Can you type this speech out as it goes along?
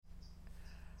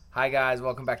Hi guys,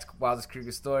 welcome back to Wildest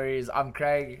Kruger Stories. I'm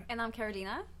Craig. And I'm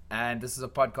Carolina. And this is a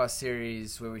podcast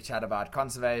series where we chat about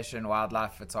conservation,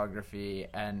 wildlife photography,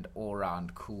 and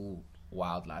all-round cool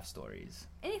wildlife stories.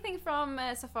 Anything from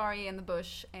safari and the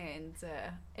bush and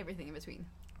everything in between.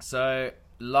 So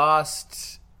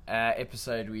last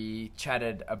episode we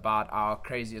chatted about our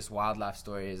craziest wildlife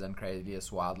stories and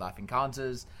craziest wildlife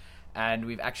encounters. And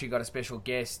we've actually got a special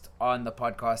guest on the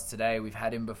podcast today. We've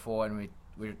had him before and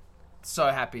we're so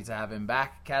happy to have him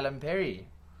back, Callum Perry.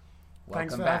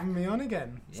 Thanks for having me on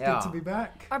again. It's good to be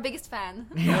back. Our biggest fan.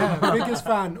 Yeah, biggest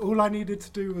fan. All I needed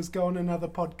to do was go on another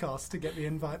podcast to get the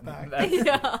invite back.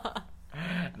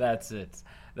 That's it.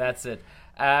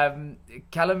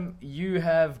 Callum, you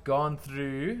have gone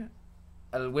through...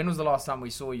 when was the last time we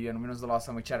saw you and when was the last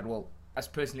time we chatted? Well, us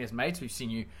personally as mates, we've seen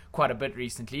you quite a bit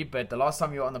recently, but the last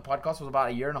time you were on the podcast was about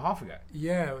a year and a half ago.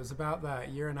 Yeah, it was about that, a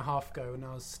year and a half ago when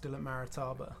I was still at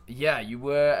Maritaba. Yeah, you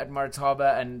were at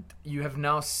Maritaba and you have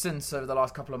now since, over the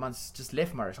last couple of months, just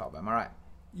left Maritaba, am I right?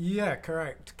 Yeah,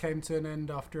 correct. Came to an end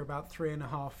after about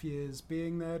 3.5 years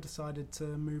being there, decided to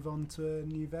move on to a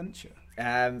new venture.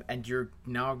 And you're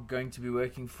now going to be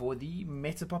working for the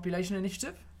Meta Population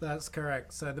Initiative? That's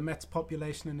correct. So the Meta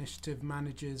Population Initiative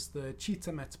manages the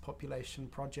Cheetah Meta Population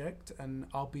Project, and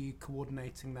I'll be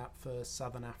coordinating that for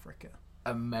Southern Africa.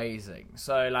 Amazing.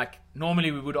 So,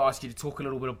 normally we would ask you to talk a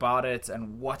little bit about it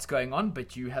and what's going on,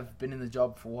 but you have been in the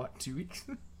job for, what, 2 weeks?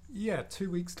 Yeah, 2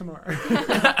 weeks tomorrow.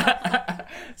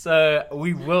 So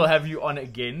we will have you on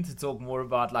again to talk more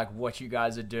about what you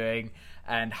guys are doing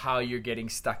and how you're getting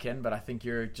stuck in. But I think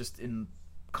you're just in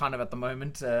kind of at the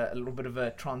moment a little bit of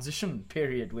a transition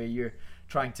period where you're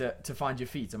trying to find your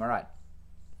feet. Am I right?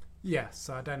 Yes,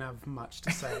 so I don't have much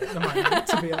to say at the moment,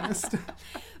 to be honest.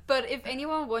 But if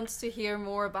anyone wants to hear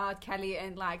more about Kelly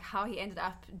and how he ended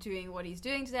up doing what he's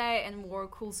doing today and more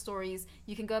cool stories,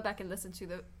 you can go back and listen to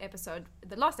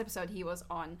the last episode he was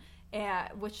on,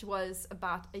 which was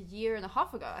about a year and a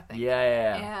half ago, I think.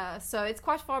 Yeah. So it's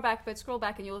quite far back, but scroll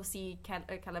back and you'll see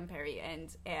Callum Perry,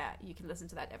 and you can listen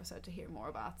to that episode to hear more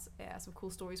about some cool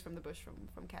stories from the bush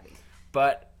from Kelly.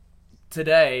 But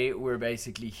today we're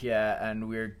basically here and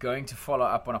we're going to follow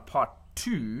up on a part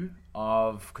 2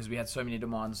 of, because we had so many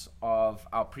demands, of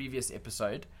our previous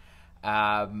episode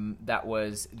that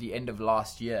was the end of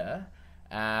last year,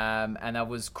 and that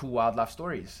was cool wildlife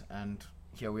stories, and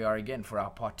here we are again for our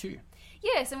part 2.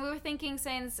 Yes, and we were thinking,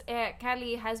 since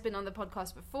Callie has been on the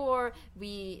podcast before,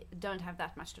 we don't have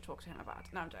that much to talk to him about.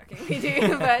 No, I'm joking, we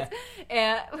do, but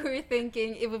we were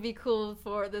thinking it would be cool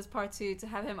for this part 2 to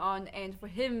have him on and for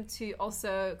him to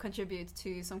also contribute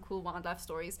to some cool wildlife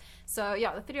stories. So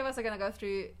yeah, the 3 of us are going to go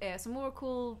through some more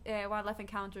cool wildlife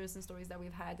encounters and stories that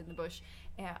we've had in the bush,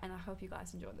 and I hope you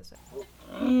guys enjoy this one.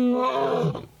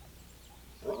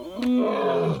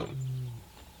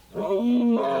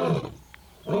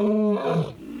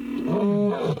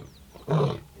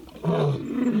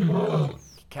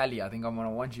 Callie, I think I'm going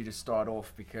to want you to start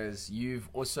off because you've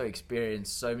also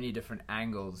experienced so many different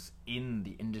angles in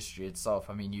the industry itself.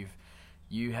 I mean,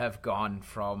 you have gone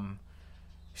from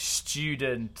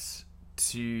student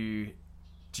to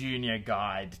junior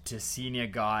guide to senior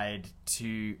guide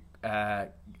to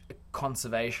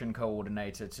conservation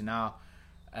coordinator to now...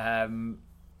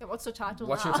 What's your title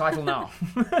What's now? your title now?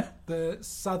 The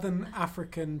Southern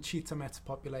African Cheetah Meta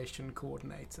Population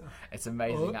Coordinator. It's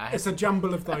amazing. It's a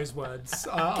jumble of those words.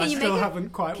 I still haven't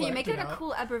quite worked it out. Can you make it a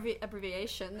cool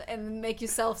abbreviation and make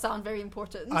yourself sound very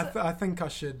important? I think I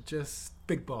should just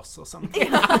Big Boss or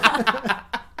something.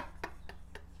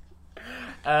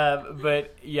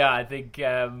 But yeah, I think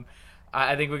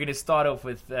we're going to start off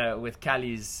with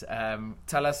Callie's.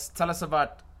 Tell us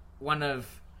about one of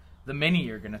the many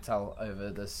you're going to tell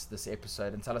over this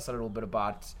episode, and tell us a little bit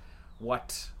about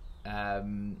what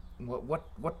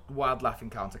wildlife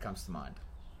encounter comes to mind.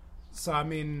 So, I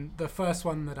mean, the first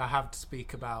one that I have to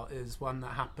speak about is one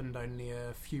that happened only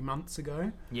a few months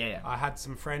ago. Yeah. I had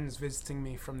some friends visiting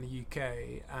me from the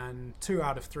UK, and 2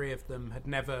 out of 3 of them had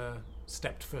never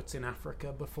stepped foot in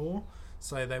Africa before.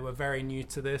 So they were very new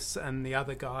to this, and the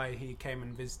other guy, he came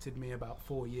and visited me about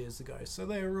 4 years ago. So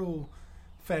they were all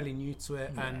fairly new to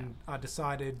it, and I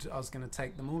decided I was going to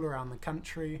take them all around the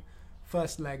country.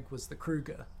 First leg was the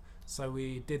Kruger. So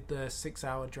we did the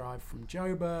 6-hour drive from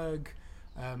Joburg,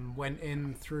 went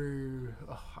in through,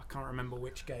 I can't remember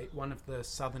which gate, one of the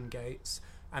southern gates,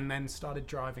 and then started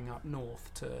driving up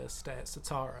north to stay at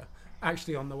Satara.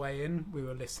 Actually, on the way in, we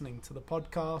were listening to the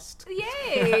podcast.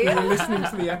 Yay! We were listening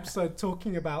to the episode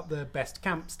talking about the best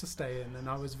camps to stay in, and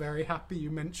I was very happy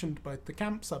you mentioned both the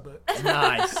camps I booked.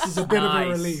 Nice. It was a bit of a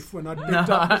relief when I picked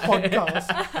up the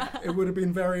podcast. It would have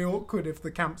been very awkward if the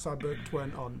camps I booked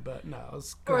weren't on, but no, I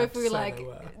was glad Or if to we say like, they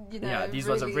were. you know, Yeah, these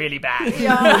ones are really bad.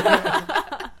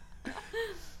 Yeah.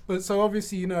 But so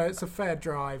obviously, you know, it's a fair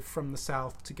drive from the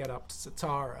south to get up to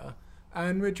Satara.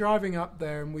 And we're driving up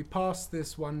there and we pass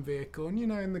this one vehicle. And, you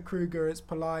know, in the Kruger, it's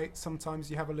polite.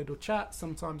 Sometimes you have a little chat.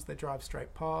 Sometimes they drive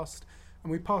straight past.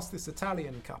 And we pass this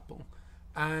Italian couple.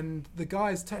 And the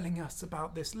guy's telling us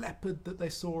about this leopard that they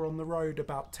saw on the road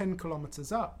about 10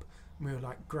 kilometres up. And we were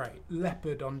like, great,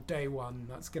 leopard on day one.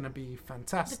 That's going to be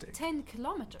fantastic. 10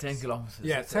 kilometers. 10 kilometers.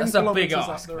 Yeah, 10 That's a big kilometres up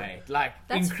ask, the road. mate. Like,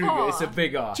 That's in Kruger, far. it's a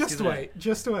big ask.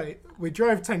 Just wait. We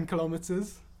drove 10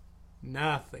 kilometres.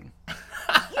 Nothing. Yeah,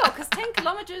 because 10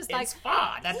 kilometers, like, It's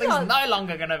far. That Yeah. thing's no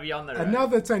longer going to be on the road.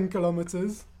 Another 10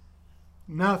 kilometres.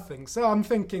 Nothing. So I'm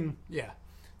thinking, yeah,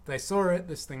 they saw it.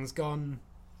 This thing's gone.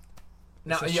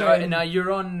 Now, It's a shame.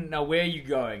 you're on. Now, where are you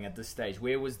going at this stage?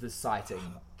 Where was the sighting?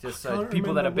 Just so Can't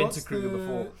people that have remember been to what's Kruger the-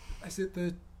 before. Is it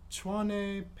the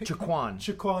Chwane? Chukwan.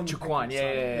 Chukwan. Chukwan, picnic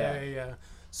yeah, site. yeah.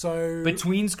 So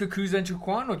Between Skakuza and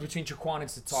Chukwan, or between Chukwan and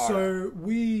Satara? So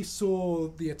we saw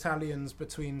the Italians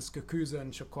between Skakuza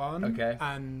and Chukwan. Okay.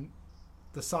 And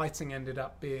the sighting ended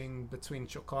up being between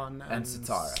Chukwan and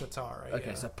Satara. Okay,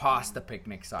 yeah. so past the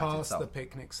picnic site Past itself. the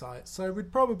picnic site. So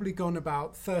we'd probably gone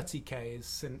about 30 k's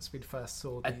since we'd first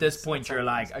saw At these this point, you're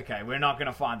Italians. like, okay, we're not going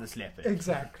to find this leopard.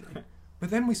 Exactly. But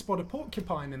then we spot a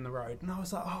porcupine in the road, and I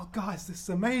was like, "Oh, guys, this is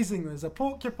amazing! There's a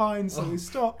porcupine." So we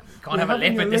stop. Can't have a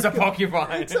having leopard. There's a look at-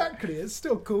 porcupine. Exactly. It's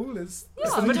still cool. It's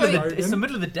Yeah, the middle of during- the, it's the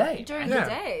middle of the day. during Yeah. the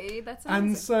day. That's amazing.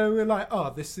 And so we're like,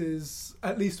 "Oh, this is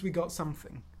at least we got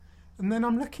something." And then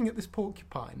I'm looking at this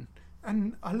porcupine,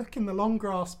 and I look in the long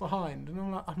grass behind, and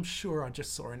I'm like, "I'm sure I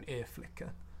just saw an ear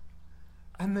flicker."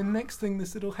 And then next thing,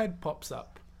 this little head pops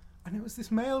up, and it was this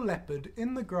male leopard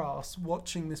in the grass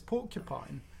watching this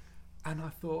porcupine. And I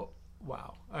thought,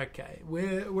 wow, okay,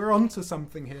 we're onto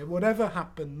something here. Whatever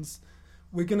happens,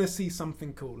 we're going to see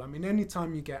something cool. I mean,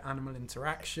 anytime you get animal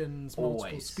interactions,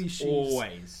 multiple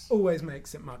species, always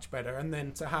makes it much better. And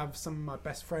then to have some of my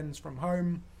best friends from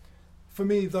home, for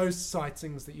me, those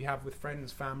sightings that you have with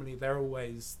friends, family, they're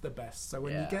always the best. So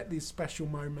when you get these special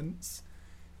moments,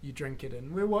 you drink it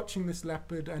in. We're watching this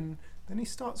leopard, and then he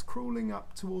starts crawling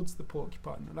up towards the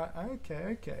porcupine. We're like,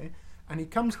 okay. And he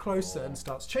comes closer and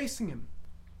starts chasing him.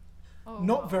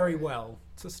 Not very well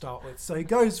to start with. So he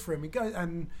goes for him.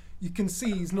 And you can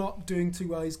see he's not doing too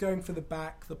well. He's going for the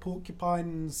back. The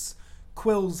porcupine's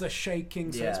quills are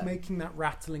shaking, so it's making that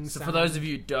rattling sound. So for those of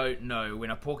you who don't know, when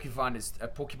a porcupine is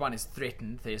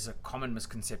threatened, there's a common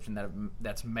misconception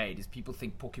that's made is people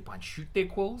think porcupines shoot their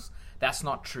quills. That's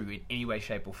not true in any way,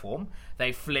 shape, or form.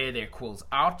 They flare their quills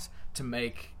out to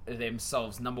make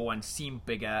themselves, number one, seem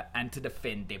bigger, and to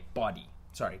defend their body.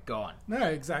 Sorry, go on. No,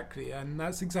 exactly. And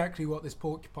that's exactly what this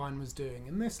porcupine was doing.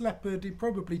 And this leopard, he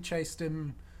probably chased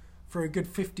him for a good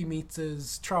 50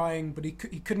 meters trying, but he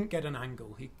couldn't get an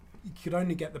angle. He could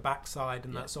only get the backside,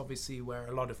 and that's obviously where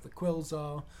a lot of the quills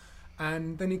are.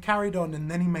 And then he carried on,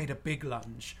 and then he made a big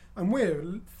lunge. And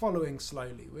we're following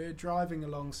slowly. We're driving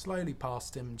along slowly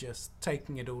past him, just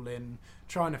taking it all in,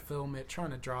 trying to film it,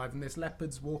 trying to drive. And this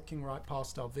leopard's walking right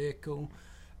past our vehicle.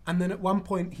 And then at one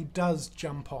point, he does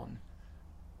jump on,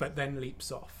 but then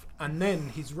leaps off. And then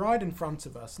he's right in front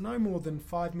of us, no more than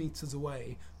 5 meters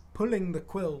away, pulling the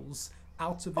quills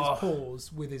out of his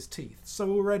paws with his teeth. So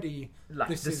already,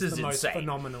 this is the most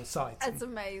phenomenal sight. That's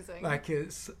amazing. Like,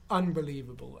 it's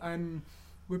unbelievable. And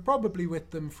we're probably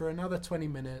with them for another 20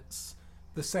 minutes.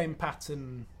 The same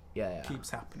pattern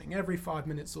keeps happening. Every 5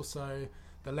 minutes or so,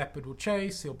 the leopard will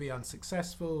chase, he'll be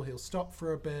unsuccessful, he'll stop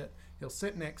for a bit, he'll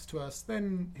sit next to us,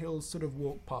 then he'll sort of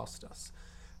walk past us.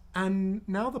 And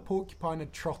now the porcupine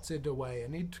had trotted away,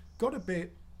 and he'd got a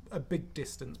big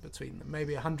distance between them,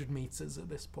 maybe 100 meters at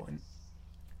this point.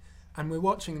 And we're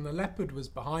watching, and the leopard was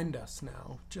behind us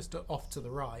now, just off to the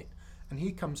right, and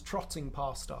he comes trotting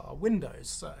past our windows.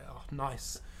 So,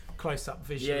 nice close-up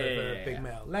vision of a big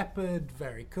male leopard,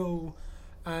 very cool.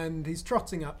 And he's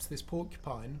trotting up to this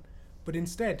porcupine, but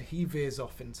instead he veers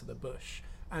off into the bush.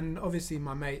 And obviously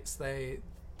my mates, they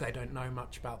don't know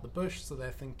much about the bush, so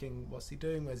they're thinking, what's he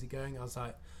doing? Where's he going? I was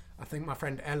like, I think my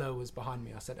friend Ella was behind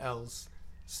me. I said, Els,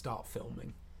 start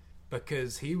filming.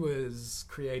 Because he was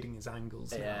creating his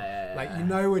angles now. Like, you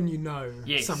know when you know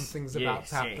something's about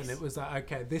to happen. It was like,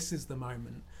 okay, this is the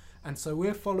moment. And so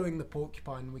we're following the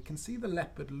porcupine. We can see the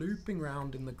leopard looping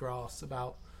round in the grass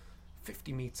about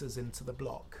 50 meters into the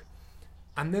block.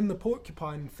 And then the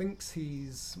porcupine thinks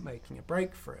he's making a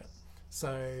break for it.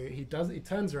 So he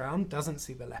turns around, doesn't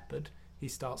see the leopard. He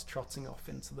starts trotting off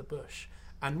into the bush.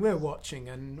 And we're watching,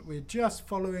 and we're just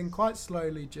following quite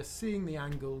slowly, just seeing the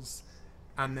angles,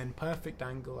 and then perfect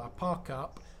angle. I park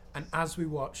up, and as we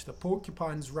watch, the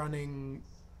porcupine's running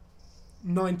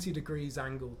 90 degrees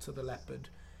angle to the leopard,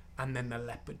 and then the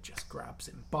leopard just grabs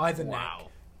him by the neck,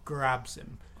 grabs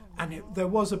him. And there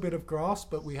was a bit of grass,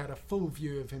 but we had a full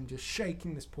view of him just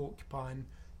shaking this porcupine,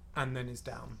 and then he's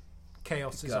down.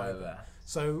 Chaos is over.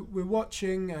 So we're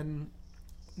watching, and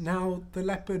now the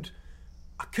leopard,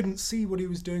 I couldn't see what he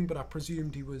was doing, but I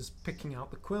presumed he was picking out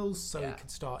the quills so he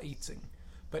could start eating.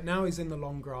 But now he's in the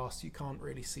long grass, you can't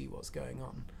really see what's going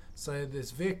on. So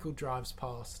this vehicle drives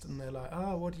past, and they're like,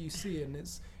 "Oh, what do you see?" And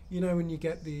it's, you know, when you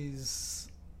get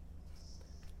these,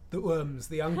 the worms,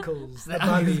 the uncles, the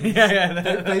buddies,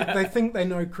 they think they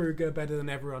know Kruger better than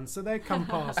everyone. So they come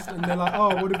past, and they're like,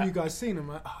 "Oh, what have you guys seen?" I'm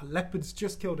like, "Oh, leopard's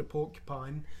just killed a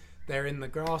porcupine. They're in the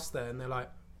grass there." And they're like,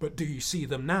 "But do you see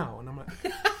them now?" And I'm like,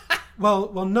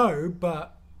 well, no,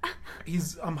 but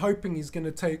I'm hoping he's going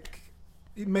to take...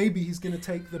 Maybe he's going to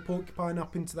take the porcupine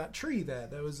up into that tree there.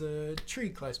 There was a tree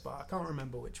close by. I can't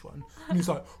remember which one. And he's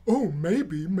like, "Oh,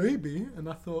 maybe." And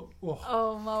I thought,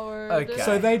 oh my word. Okay.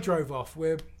 So they drove off.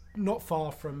 We're not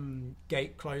far from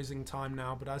gate closing time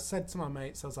now, but I said to my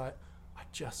mates, I was like, I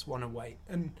just want to wait.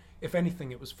 And if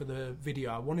anything, it was for the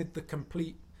video. I wanted the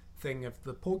complete thing of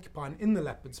the porcupine in the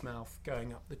leopard's mouth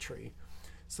going up the tree.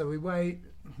 So we wait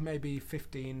maybe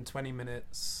 15, 20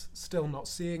 minutes, still not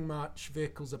seeing much.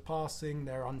 Vehicles are passing,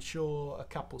 they're unsure. A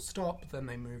couple stop, then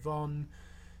they move on.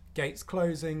 Gates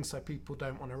closing, so people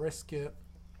don't want to risk it.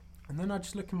 And then I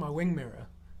just look in my wing mirror.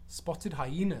 Spotted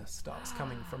hyena starts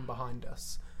coming from behind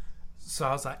us. So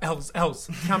I was like, Els,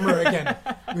 camera again.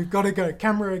 We've got to go,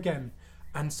 camera again.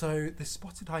 And so this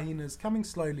spotted hyena is coming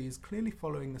slowly, is clearly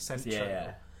following the scent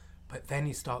trail. But then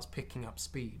he starts picking up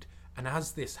speed. And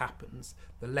as this happens,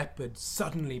 the leopard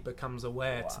suddenly becomes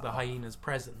aware to the hyena's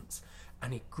presence,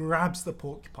 and he grabs the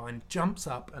porcupine, jumps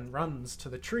up and runs to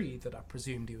the tree that I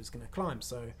presumed he was going to climb.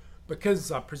 So because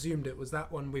I presumed it was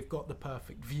that one, we've got the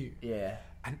perfect view. Yeah.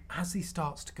 And as he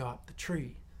starts to go up the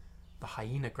tree, the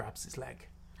hyena grabs his leg.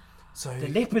 So The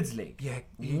leopard's leg? Yeah,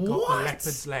 he got the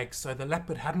leopard's leg. So the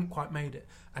leopard hadn't quite made it.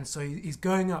 And so he's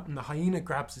going up, and the hyena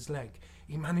grabs his leg.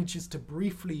 He manages to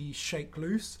briefly shake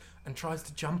loose and tries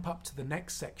to jump up to the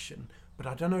next section. But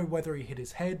I don't know whether he hit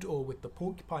his head or with the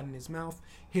porcupine in his mouth,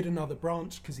 hit another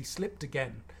branch because he slipped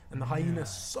again. And the hyena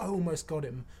so almost got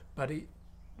him, but he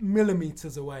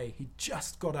millimeters away. He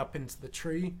just got up into the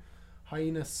tree.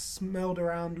 Hyena smelled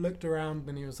around, looked around,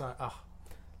 and he was like,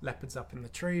 leopard's up in the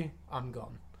tree, I'm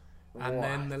gone. And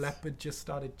then the leopard just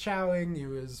started chowing. He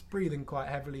was breathing quite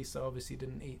heavily, so obviously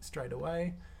didn't eat straight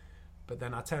away. But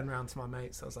then I turned around to my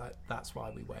mates. I was like, that's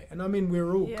why we wait. And I mean, we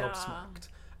were all gobsmacked.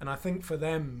 And I think for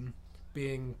them,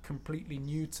 being completely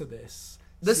new to this...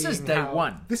 This is day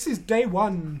one. This is day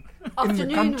one in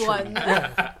the country. One.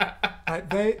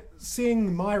 Yeah.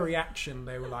 Seeing my reaction,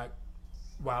 they were like,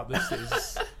 wow, this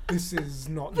is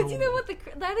not normal. But you know what?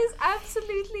 That is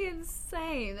absolutely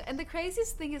insane. And the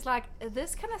craziest thing is, like,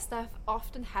 this kind of stuff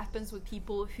often happens with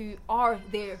people who are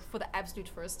there for the absolute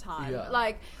first time. Yeah.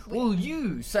 Like,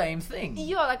 same thing.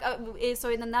 Yeah, like, so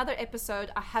in another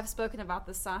episode, I have spoken about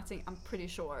this sighting, I'm pretty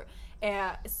sure.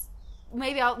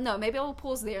 Maybe I'll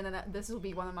pause there, and then this will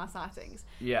be one of my sightings.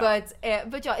 Yeah. But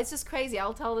yeah, it's just crazy.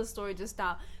 I'll tell this story just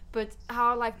now. But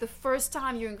how, like, the first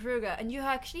time you're in Kruger, and you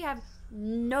actually have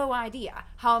no idea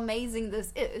how amazing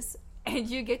this is, and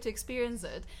you get to experience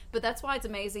it. But that's why it's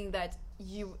amazing that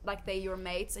they're your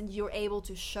mates, and you're able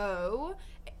to show,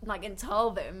 like, and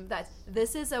tell them that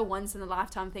this is a once in a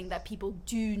lifetime thing that people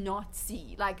do not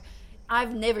see. Like,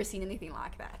 I've never seen anything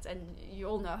like that, and you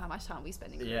all know how much time we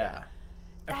spend in Kruger. Yeah.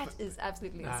 That is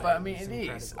absolutely insane. But I mean, It's it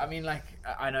incredible. is. I mean, like,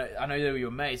 I know they were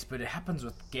your mates, but it happens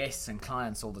with guests and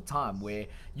clients all the time, where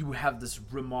you have this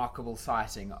remarkable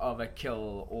sighting of a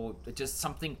kill or just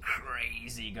something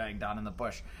crazy going down in the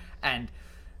bush, and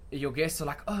your guests are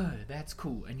like, "Oh, that's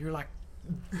cool," and you're like,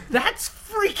 "That's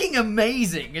freaking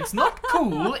amazing! It's not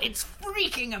cool. It's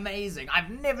freaking amazing.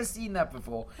 I've never seen that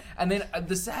before." And then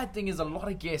the sad thing is, a lot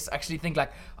of guests actually think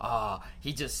like,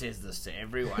 he just says this to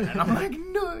everyone," and I'm like,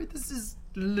 "No, this is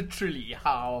literally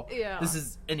how this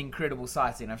is an incredible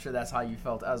sighting." I'm sure that's how you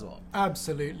felt as well.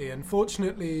 Absolutely.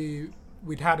 Unfortunately,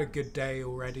 we'd had a good day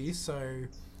already, so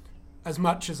as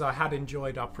much as I had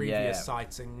enjoyed our previous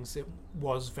sightings, it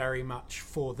was very much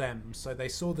for them. So they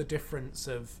saw the difference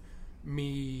of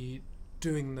me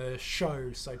doing the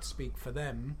show, so to speak, for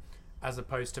them, as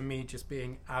opposed to me just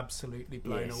being absolutely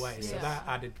blown away. So that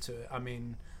added to it. I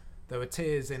mean, there were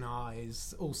tears in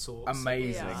eyes, all sorts.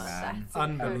 Amazing, man.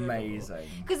 Unbelievable. Amazing.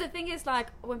 Because the thing is, like,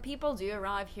 when people do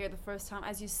arrive here the first time,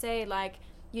 as you say, like,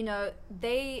 you know,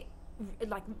 they,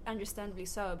 like, understandably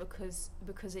so,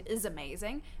 because it is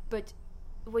amazing, but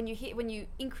when you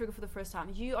in Kruger for the first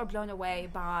time, you are blown away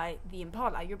by the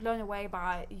impala. You're blown away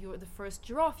by the first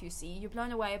giraffe you see. You're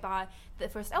blown away by the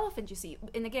first elephant you see.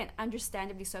 And again,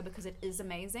 understandably so, because it is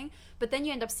amazing. But then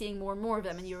you end up seeing more and more of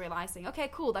them, and you're realizing, okay,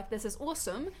 cool, like, this is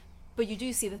awesome. But you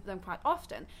do see them quite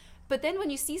often. But then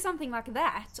when you see something like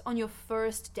that on your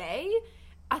first day,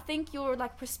 I think your,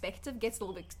 like, perspective gets a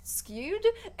little bit skewed,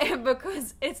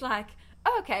 because it's like,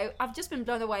 oh, okay, I've just been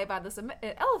blown away by this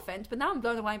elephant, but now I'm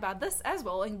blown away by this as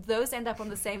well, and those end up on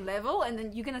the same level, and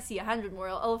then you're gonna see 100 more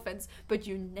elephants, but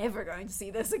you're never going to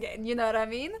see this again. You know what I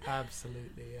mean?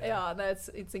 Absolutely. Yeah,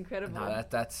 it's incredible. No,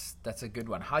 that's a good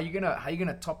one. How you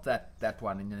gonna top that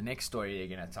one in the next story you're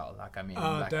gonna tell? Like, I mean,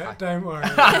 don't worry.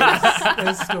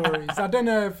 There's stories. I don't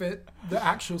know if the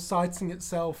actual sighting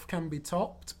itself can be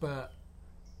topped, but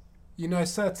you know,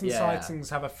 certain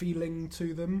sightings have a feeling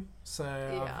to them. So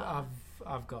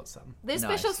I've got some. There's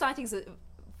special sightings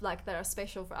that are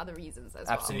special for other reasons as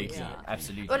absolutely. well.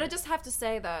 Absolutely. But I just have to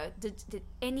say though, did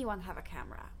anyone have a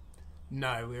camera?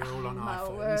 No, we were all on My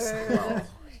iPhones. word.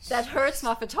 That hurts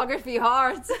my photography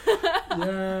heart.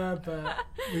 Yeah, but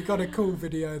we got a cool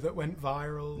video that went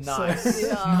viral. Nice. So.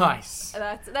 Yeah. Nice.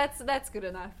 That's good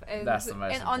enough. And, That's the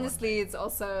most and honestly, it's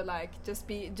also like just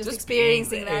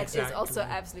experiencing being that exactly. is also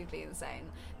absolutely insane.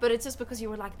 But it's just because you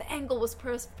were like, the angle was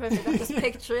perfect. I'm just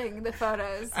picturing the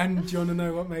photos. And do you want to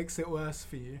know what makes it worse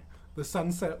for you? The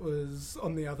sunset was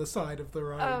on the other side of the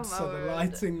road, Oh, so my the word.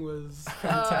 lighting was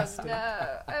fantastic.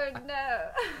 Oh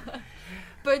no.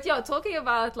 But yeah, talking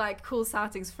about like cool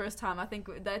sightings first time, I think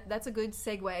that's a good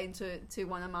segue into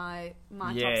one of my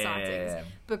top sightings.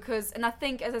 Because, and I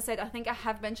think, as I said, I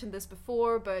have mentioned this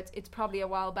before, but it's probably a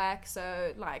while back,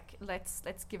 so like let's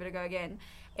give it a go again.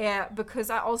 Because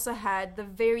I also had the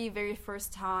very, very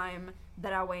first time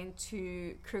that I went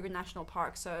to Kruger National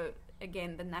Park, so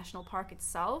again, the national park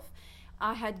itself.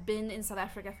 I had been in South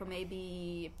Africa for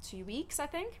maybe 2 weeks, I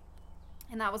think.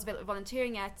 And I was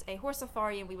volunteering at a horse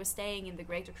safari, and we were staying in the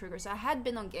Greater Kruger. So I had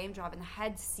been on game drive and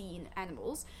had seen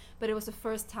animals, but it was the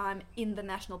first time in the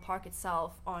national park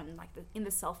itself, on like in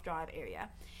the self-drive area.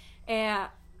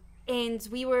 And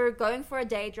we were going for a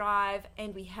day drive,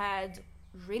 and we had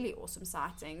really awesome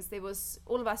sightings. There was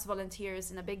all of us volunteers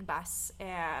in a big bus,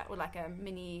 or like a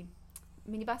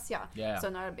minibus, yeah. So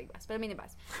not a big bus, but a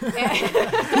minibus.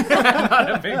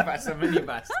 Not a big bus, a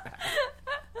minibus.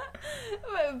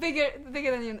 bigger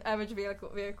than your average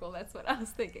vehicle. That's what I was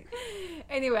thinking.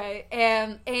 Anyway,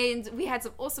 and we had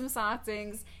some awesome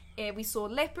sightings. We saw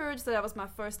leopards. So that was my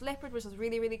first leopard, which was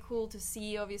really, really cool to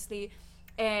see, obviously.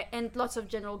 And lots of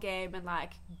general game, and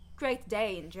like great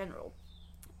day in general.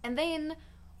 And then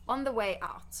on the way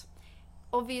out,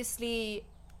 obviously,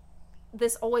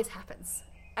 this always happens.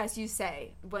 As you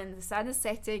say, when the sun is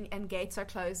setting and gates are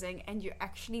closing, and you're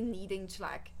actually needing to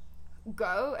like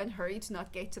go and hurry to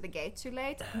not get to the gate too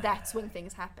late, that's when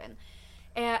things happen.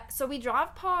 So we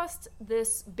drive past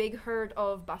this big herd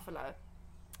of buffalo,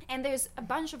 and there's a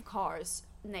bunch of cars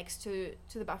next to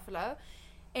the buffalo.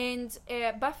 And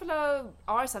buffalo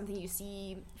are something you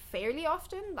see fairly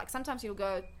often. Like sometimes you'll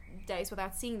go days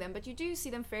without seeing them, but you do see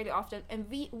them fairly often. And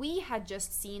we had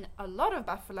just seen a lot of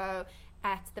buffalo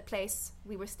at the place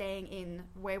we were staying in,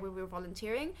 where we were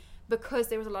volunteering, because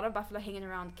there was a lot of buffalo hanging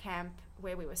around camp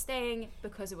where we were staying,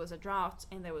 because it was a drought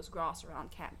and there was grass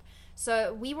around camp.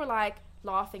 So we were like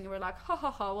laughing, and we're like, ha ha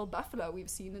ha, well, buffalo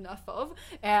we've seen enough of.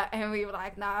 And we were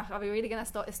like, nah, are we really gonna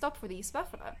stop for these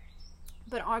buffalo?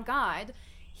 But our guide,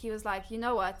 he was like, you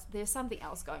know what, there's something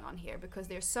else going on here, because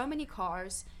there's so many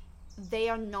cars. They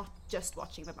are not just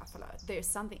watching the buffalo. There's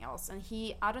something else. And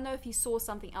I don't know if he saw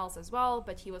something else as well,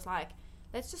 but he was like,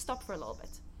 let's just stop for a little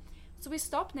bit. So we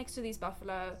stopped next to these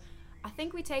buffalo. I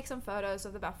think we take some photos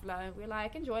of the buffalo, and we're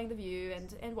like enjoying the view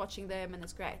and watching them, and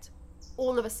it's great.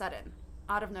 All of a sudden,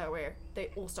 out of nowhere, they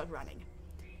all start running.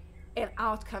 And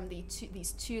out come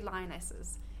these two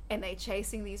lionesses, and they're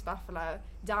chasing these buffalo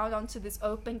down onto this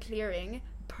open clearing,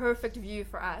 perfect view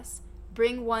for us,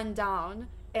 bring one down,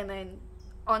 and then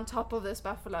on top of this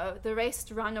buffalo, the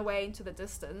rest run away into the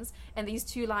distance, and these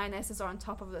two lionesses are on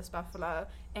top of this buffalo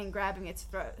and grabbing its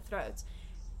throat.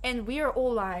 And we are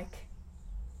all like,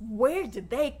 where did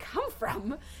they come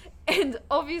from? And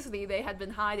obviously they had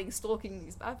been hiding, stalking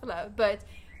these buffalo, but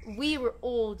we were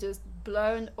all just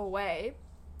blown away.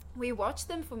 we watched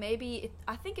them for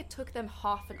I think it took them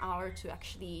half an hour to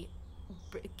actually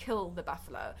kill the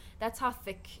buffalo. That's how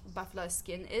thick buffalo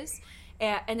skin is.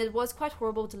 And it was quite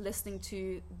horrible to listening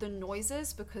to the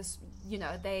noises because,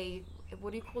 they,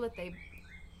 what do you call it?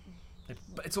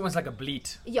 It's almost like a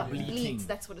bleat. Yeah, bleating. bleat,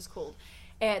 that's what it's called.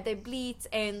 They bleat,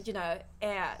 and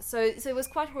so it was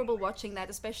quite horrible watching that,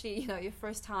 especially your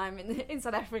first time in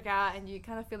South Africa, and you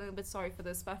kind of feeling a bit sorry for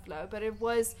this buffalo, but it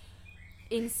was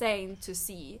insane to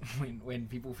see. When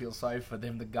people feel sorry for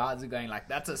them, the guards are going like,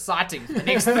 "That's a sighting for the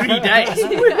next 3 days."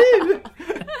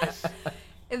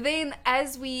 And then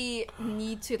as we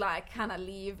need to kind of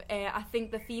leave, I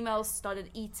think the females started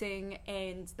eating,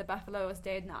 and the buffalo was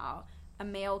dead now. A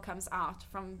male comes out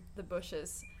from the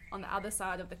bushes on the other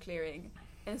side of the clearing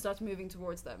and starts moving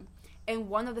towards them. And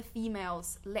one of the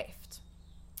females left.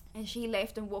 And she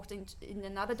left and walked in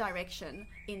another direction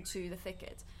into the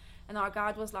thicket. And our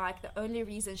guide was like, the only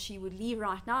reason she would leave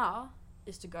right now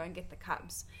is to go and get the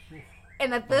cubs.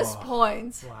 And at this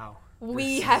point, Wow.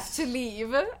 we have to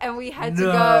leave. And we had to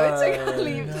go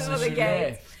leave to the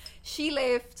gate. She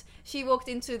left. She walked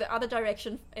into the other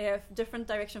direction, different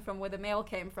direction from where the male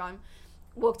came from.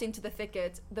 Walked into the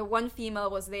thicket. The one female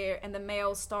was there, and the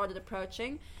male started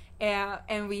approaching,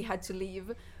 and we had to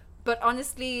leave. But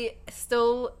honestly,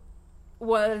 still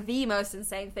one of the most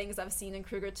insane things I've seen in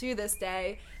Kruger to this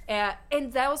day.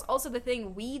 And that was also the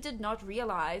thing. We did not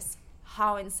realize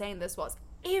how insane this was.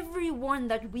 Everyone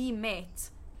that we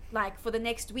met, for the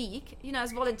next week,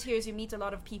 as volunteers, you meet a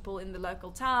lot of people in the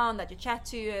local town that you chat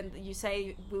to, and you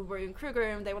say we were in Kruger,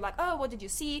 and they were like, "Oh, what did you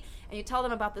see?" And you tell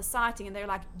them about the sighting, and they're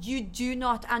like, "You do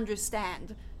not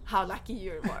understand how lucky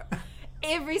you were."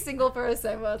 Every single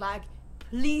person was like,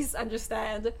 "Please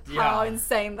understand how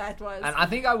insane that was." And I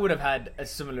think I would have had a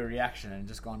similar reaction and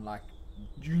just gone like,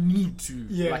 you need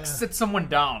to sit someone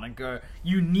down and go,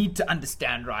 you need to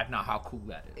understand right now how cool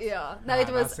that is. Yeah, no, it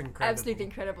was absolutely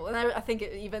incredible. And I think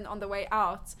even on the way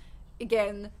out,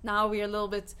 again, now we're a little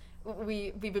bit,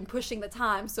 we've been pushing the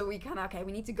time, so we kind of,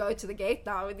 we need to go to the gate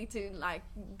now, we need to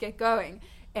get going.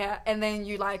 And then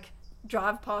you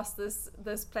drive past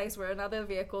this place where another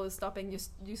vehicle is stopping,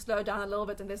 you slow down a little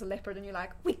bit, and there's a leopard, and you're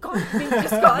like, we just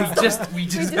can't stop. We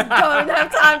just don't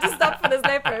have time to stop for this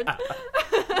leopard.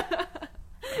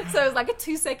 So it was a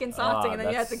 2-second sighting, and then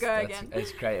you had to go again.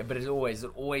 It's great, but it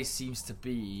always seems to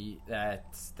be that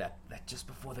just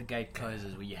before the gate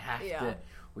closes, where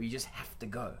you just have to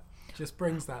go. Just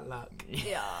brings that luck.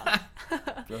 Yeah.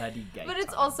 Bloody gate. But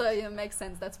it's also makes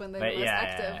sense. That's when they're most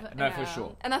active. Yeah. No, for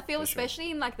sure. And I feel especially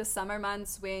in the summer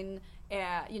months when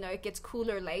it gets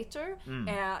cooler later,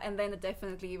 and then it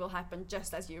definitely will happen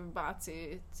just as you're about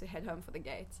to head home for the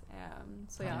gate.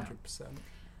 So yeah. 100%.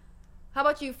 How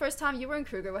about you? First time you were in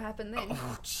Kruger, what happened then?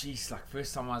 Oh, jeez.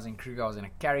 First time I was in Kruger, I was in a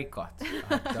carry cot.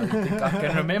 I don't think I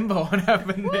can remember what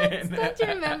happened then. Don't you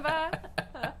remember?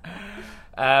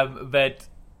 But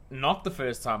not the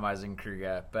first time I was in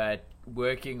Kruger, but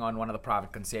working on one of the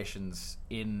private concessions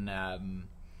in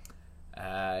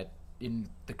the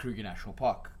Kruger National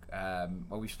Park.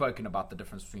 Well, we've spoken about the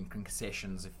difference between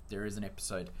concessions. If there is an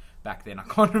episode back then, I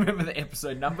can't remember the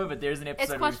episode number, but there is an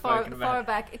episode we've spoken about. Far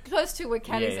back, close to where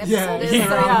Callum's episode is.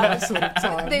 That sort of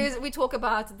time. We talk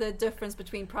about the difference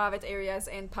between private areas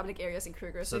and public areas in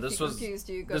Kruger. So this if you're confused,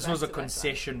 you go this back was a to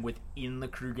concession within the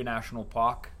Kruger National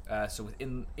Park. So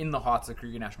in the heart of the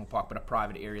Kruger National Park, but a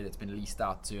private area that's been leased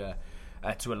out to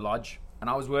a lodge. And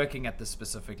I was working at this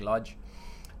specific lodge.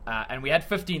 And we had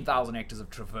 15,000 hectares of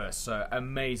traverse, so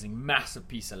amazing, massive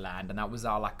piece of land, and that was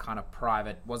our kind of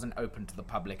private, wasn't open to the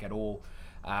public at all,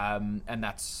 and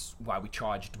that's why we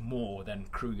charged more than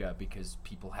Kruger, because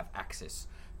people have access,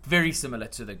 very similar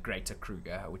to the greater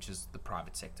Kruger, which is the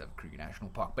private sector of Kruger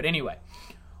National Park. But anyway,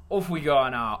 off we go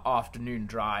on our afternoon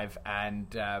drive,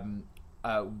 and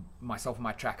myself and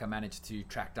my tracker managed to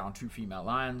track down 2 female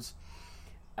lions,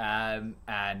 and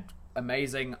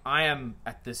amazing. I am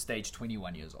at this stage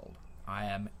 21 years old. I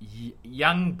am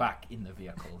young buck in the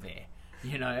vehicle there.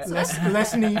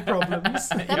 Less knee problems.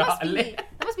 That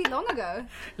must be long ago.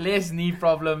 Less knee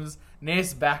problems,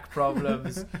 less back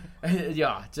problems.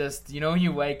 Just when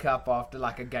you wake up after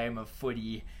a game of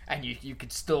footy and you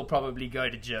could still probably go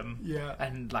to gym. Yeah.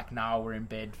 And now we're in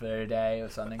bed for a day or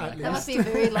something like that. That must be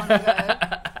very long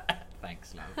ago.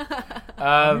 Thanks,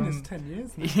 love. It's 10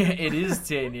 years now. Yeah, it is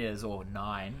 10 years or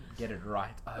 9. Get it right.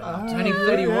 I'm turning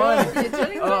 31. You're turning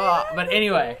 31? But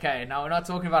anyway, okay, now we're not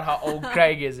talking about how old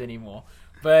Craig is anymore.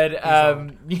 But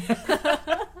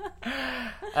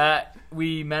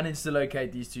we managed to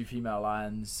locate these 2 female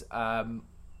lions.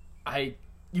 I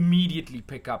immediately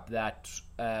pick up that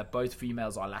both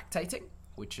females are lactating,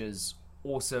 which is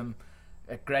awesome.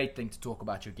 a great thing to talk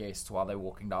about your guests while they're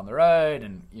walking down the road.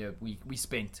 And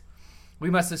we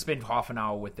must have spent half an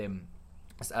hour with them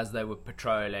as they were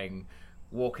patrolling,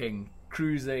 walking,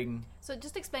 cruising. So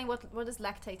just explain what does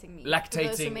lactating mean?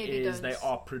 Lactating is they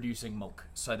are producing milk,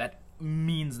 so that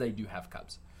means they do have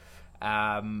cubs.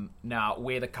 Now,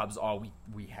 where the cubs are,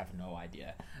 we have no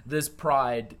idea. This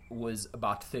pride was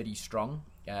about 30 strong,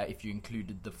 if you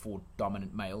included the 4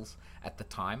 dominant males at the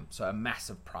time. So a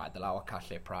massive pride, the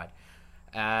Lawakashle pride.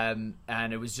 And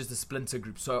it was just a splinter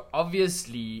group. So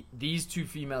obviously, these 2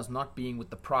 females not being with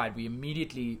the pride, we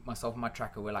immediately, myself and my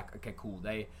tracker, were like, okay, cool.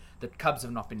 The cubs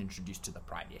have not been introduced to the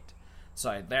pride yet.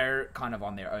 So they're kind of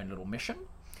on their own little mission.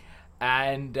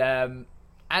 And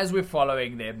as we're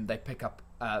following them, they pick up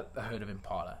a herd of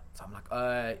impala. So I'm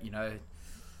like,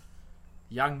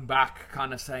 young buck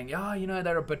kind of saying,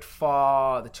 they're a bit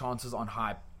far. The chances aren't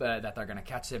high that they're going to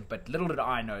catch them. But little did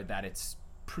I know that it's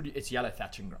yellow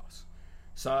thatching grass.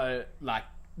 So, like,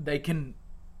 they can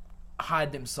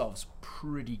hide themselves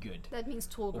pretty good. That means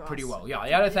tall grass. Or pretty well. Yeah,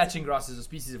 yellow thatching grass is a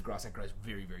species of grass that grows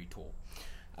very, very tall.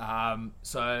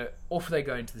 So off they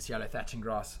go into this yellow thatching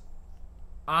grass.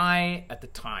 I, at the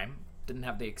time, didn't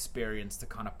have the experience to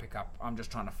kind of pick up. I'm just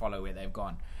trying to follow where they've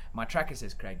gone. My tracker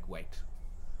says, Craig, wait.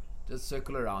 Just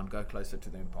circle around, go closer to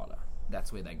the impala.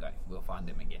 That's where they're going. We'll find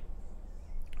them again.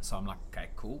 So I'm like, okay,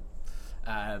 cool.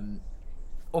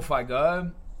 Off I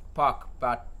go. Park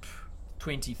about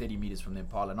 20, 30 meters from the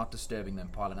impala, not disturbing the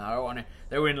impala. Now,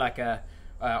 they were in like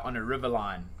on a river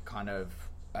line, kind of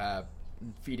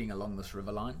feeding along this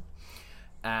river line.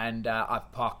 And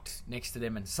I've parked next to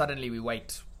them, and suddenly we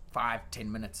wait 5-10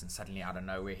 minutes, and suddenly out of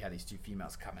nowhere here these 2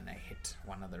 females come and they hit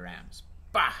one of the rams.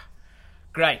 Bah!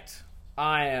 Great.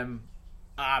 I'm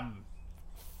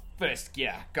first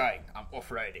gear going. I'm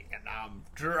off-roading and I'm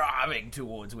driving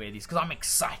towards where these, because I'm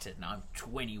excited now. I'm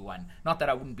 21. Not that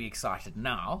I wouldn't be excited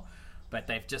now, but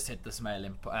they've just hit this male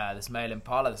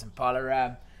impala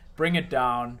ram. Bring it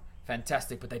down.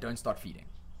 Fantastic, but they don't start feeding.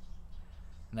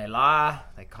 And they lie.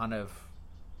 They kind of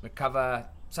recover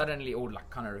suddenly, or like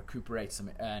kind of recuperate some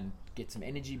and get some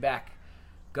energy back,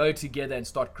 go together and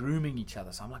start grooming each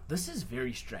other. So I'm like, this is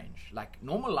very strange. Like,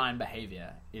 normal lion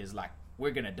behavior is like,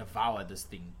 we're going to devour this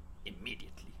thing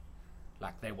immediately.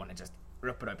 Like, they want to just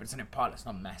rip it open. It's an impala, it's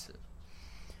not massive.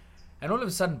 And all of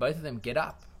a sudden, both of them get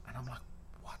up, and I'm like,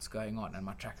 what's going on? And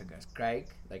my tracker goes, Craig,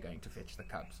 they're going to fetch the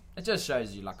cubs. It just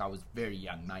shows you, like, I was very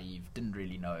young, naive, didn't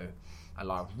really know.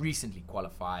 I recently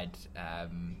qualified,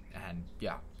 and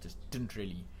yeah, just didn't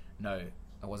really know.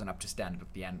 I wasn't up to standard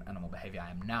with the animal behavior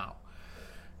I am now.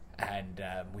 And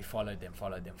we followed them,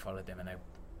 and they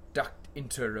ducked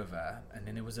into a river, and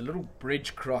then there was a little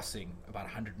bridge crossing about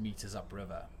 100 meters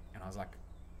upriver. And I was like,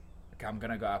 okay, I'm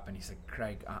going to go up. And he said,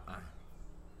 Craig,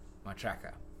 my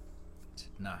tracker. I said,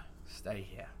 no, stay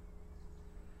here.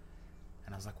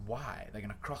 And I was like, why? They're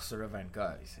going to cross the river and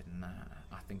go. He said, nah,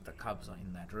 I think the cubs are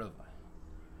in that river.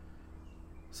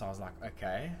 So I was like,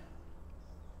 okay.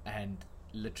 And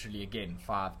literally again,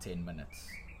 5-10 minutes.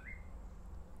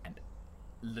 And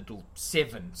little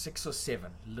 6 or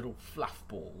 7 little fluff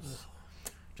balls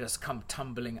just come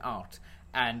tumbling out.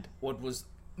 And what was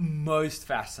most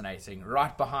fascinating,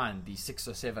 right behind these 6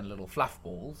 or 7 little fluff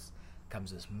balls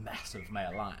comes this massive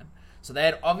male lion. So they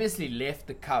had obviously left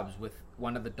the cubs with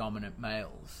one of the dominant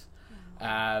males,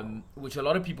 which a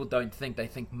lot of people don't think. They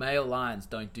think male lions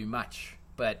don't do much,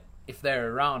 but if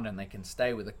they're around and they can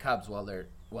stay with the cubs while they're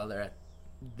at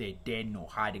their den or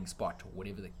hiding spot or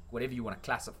whatever you want to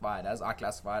classify it as, I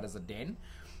classify it as a den,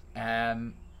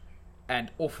 and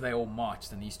off they all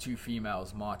marched, and these 2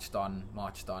 females marched on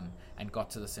and got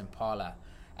to this impala.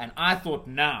 And I thought,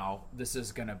 now this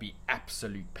is going to be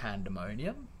absolute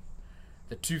pandemonium.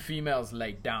 The 2 females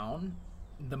laid down,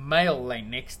 the male lay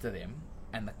next to them,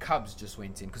 and the cubs just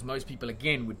went in. Because most people,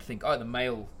 again, would think, oh, the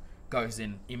male goes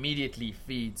in, immediately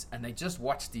feeds, and they just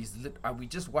watched we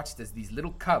just watched as these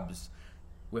little cubs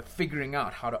were figuring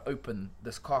out how to open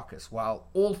this carcass, while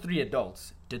all 3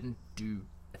 adults didn't do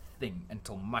a thing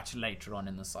until much later on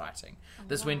in the sighting.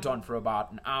 This went on for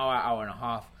about an hour and a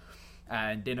half.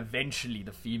 And then eventually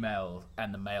the female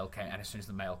and the male came, and as soon as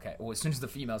the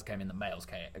females came in, the males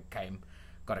came,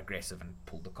 got aggressive and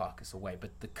pulled the carcass away.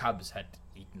 But the cubs had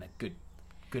eaten a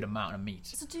good amount of meat.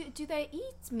 So do they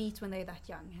eat meat when they're that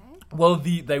young, hey? Well,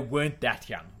 they weren't that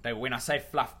young. When I say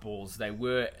fluff balls, they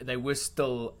were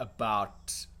still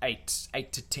about 8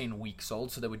 to 10 weeks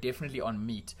old, so they were definitely on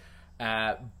meat.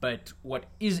 But what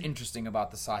is interesting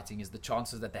about the sighting is the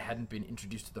chances that they hadn't been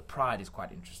introduced to the pride is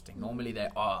quite interesting. Normally they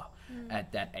are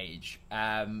at that age.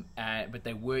 But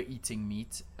they were eating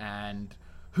meat, and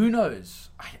who knows?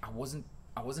 I wasn't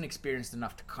I wasn't experienced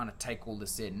enough to kind of take all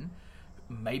this in.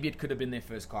 Maybe it could have been their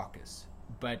first carcass,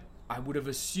 but I would have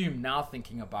assumed, now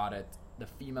thinking about it, the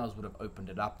females would have opened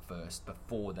it up first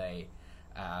before they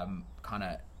kind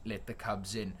of let the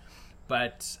cubs in.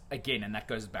 But again, and that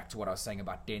goes back to what I was saying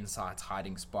about den site's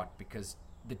hiding spot, because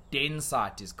the den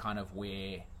site is kind of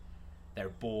where they're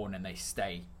born and they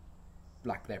stay,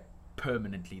 like they're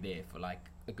permanently there for like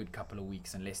a good couple of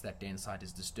weeks unless that den site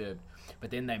is disturbed.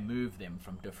 But then they move them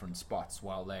from different spots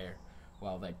while they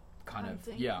kind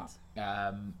Hunting. of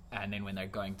and then when they're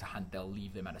going to hunt, they'll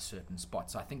leave them at a certain spot.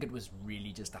 So I think it was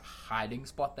really just a hiding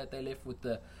spot that they left with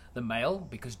the male,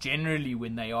 because generally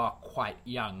when they are quite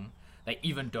young, they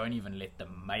don't even let the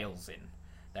males in.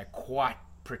 They're quite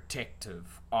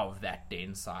protective of that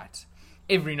den site.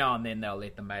 Every now and then they'll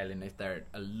let the male in if they're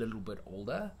a little bit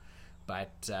older,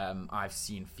 but I've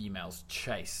seen females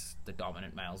chase the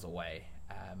dominant males away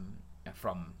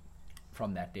from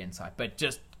that den site. But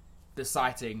just the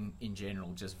sighting in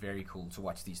general, just very cool to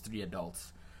watch these 3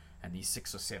 adults and these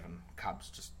 6 or 7 cubs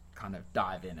just kind of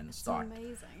dive in and start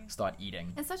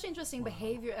eating. And such interesting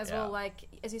behavior as well. Like,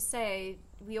 as you say,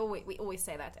 we always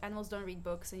say that animals don't read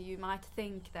books, and you might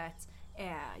think that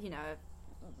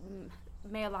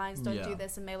male lions don't do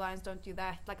this and male lions don't do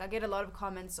that. Like, I get a lot of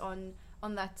comments on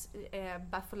that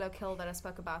buffalo kill that I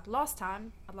spoke about last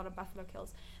time. A lot of buffalo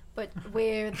kills, but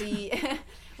where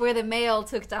the male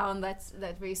took down that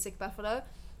very sick buffalo.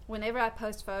 Whenever I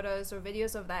post photos or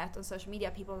videos of that on social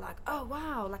media, people are like, "Oh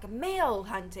wow, like a male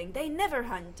hunting. They never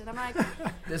hunt." And I'm like,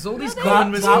 "There's all these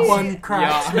comments." That one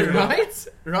cracks me.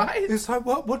 Right. It's like,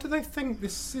 what do they think?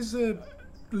 This is a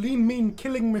lean, mean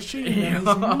killing machine. And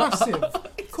he's massive.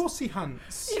 Of course he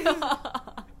hunts.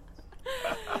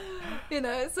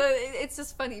 So it's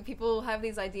just funny. People have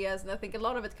these ideas, and I think a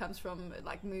lot of it comes from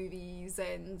like movies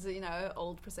and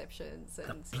old perceptions.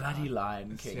 And the bloody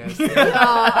Lion King. It's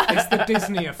the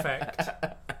Disney effect.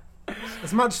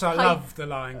 As much as I love the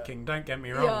Lion King, don't get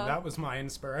me wrong, that was my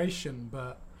inspiration.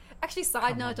 But actually,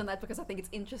 side note on that, because I think it's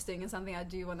interesting and something I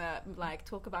do want to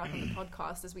talk about on the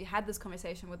podcast, is we had this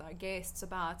conversation with our guests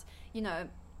about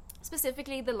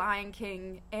specifically the Lion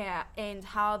King and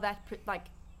how that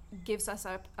gives us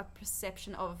a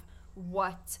perception of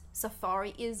what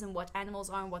safari is and what animals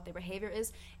are and what their behavior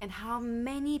is, and how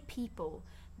many people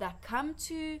that come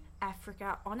to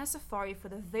Africa on a safari for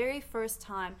the very first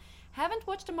time haven't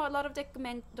watched a lot of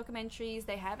documentaries.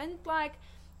 They haven't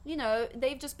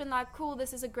they've just been like, cool,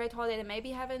 this is a great holiday. They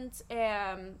maybe haven't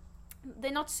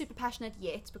they're not super passionate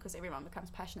yet, because everyone becomes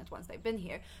passionate once they've been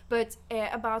here, but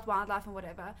about wildlife and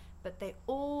whatever. But they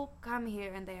all come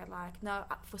here and they are like, no,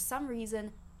 for some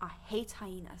reason I hate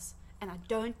hyenas, and I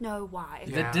don't know why.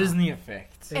 The Disney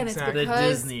effect. And exactly. it's because the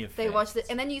Disney effect. they watched it.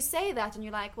 And then you say that, and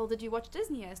you're like, well, did you watch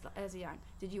Disney as a young?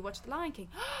 Did you watch The Lion King?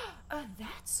 Oh,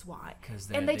 that's why.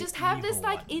 And they just have this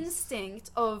instinct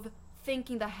of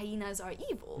thinking the hyenas are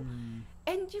evil.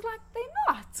 And you're like, they're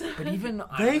not. But even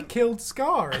they killed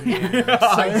Scar.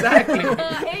 Exactly.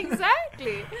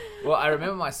 Exactly. Well, I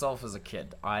remember myself as a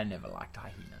kid. I never liked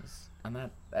hyenas, and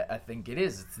that I think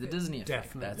it's the Disney effect.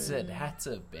 Definitely. That's it. It had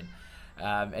to have been.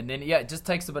 And then it just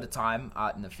takes a bit of time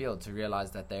out in the field to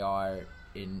realize that they are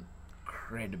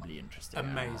incredibly interesting,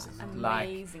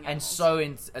 amazing and so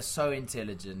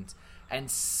intelligent and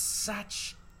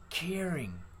such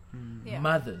caring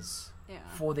mothers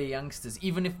for their youngsters,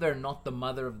 even if they're not the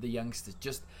mother of the youngsters.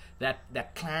 Just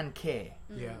that clan care.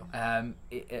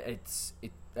 It's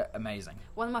amazing.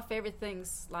 One of my favorite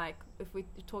things, like if we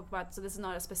talk about, so this is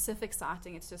not a specific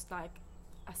sighting, it's just like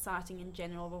a sighting in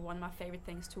general, but one of my favorite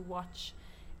things to watch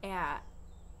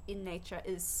in nature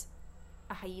is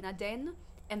a hyena den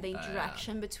and the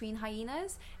interaction between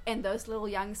hyenas and those little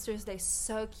youngsters. They're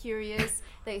so curious,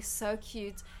 they're so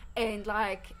cute, and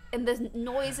the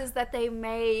noises that they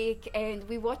make. And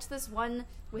we watched this one.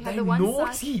 We had the one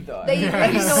naughty though.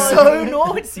 They're so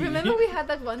naughty. Remember we had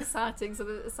that one sighting. So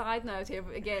the side note here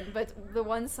again, but the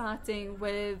one sighting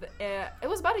with it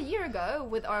was about a year ago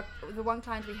with the one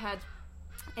client we had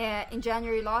in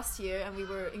January last year, and we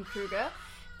were in Kruger.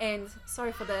 And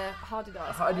sorry for the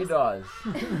hardy-dars. Hardy-dars.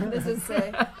 This is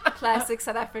a classic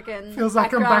South African. Feels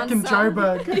like I'm back in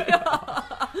Joburg.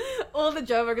 All the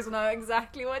Joburgers know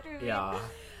exactly what we mean.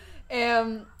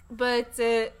 And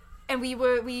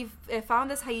we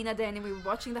found this hyena den, and we were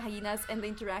watching the hyenas and the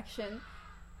interaction.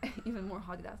 Even more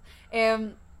hardy-dars.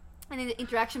 and in the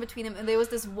interaction between them, and there was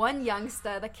this one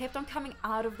youngster that kept on coming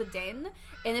out of the den,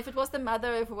 and if it was the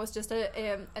mother, if it was just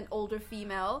an older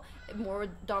female, a more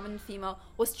dominant female,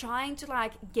 was trying to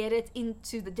like get it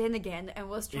into the den again, and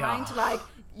was trying to like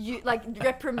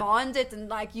reprimand it, and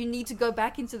like, you need to go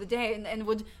back into the den, and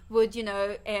would you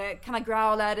know, kind of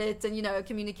growl at it, and you know,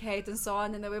 communicate and so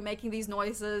on, and they were making these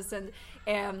noises, and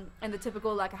the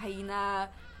typical like hyena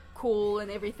call and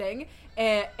everything,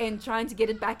 and trying to get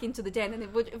it back into the den, and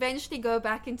it would eventually go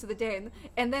back into the den,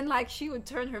 and then like she would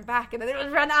turn her back, and then it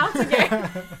would run out again.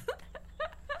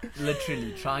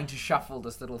 Literally trying to shuffle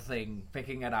this little thing,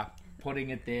 picking it up,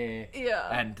 putting it there,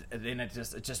 and then it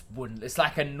just wouldn't. It's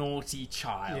like a naughty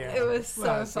child. It was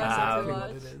so fun to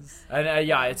watch. And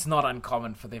it's not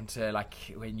uncommon for them to, like,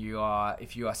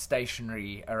 if you are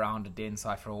stationary around a den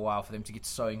site for a while, for them to get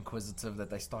so inquisitive that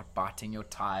they start biting your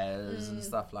tires and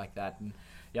stuff like that. And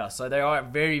so they are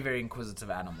very, very inquisitive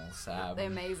animals. They're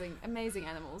amazing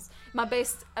animals. My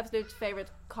absolute favorite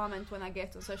comment when I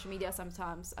get on social media,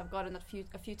 sometimes I've gotten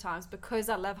a few times, because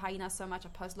I love hyenas so much. I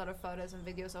post a lot of photos and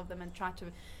videos of them and try to,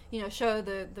 you know, show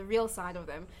the real side of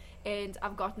them. And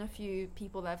I've gotten a few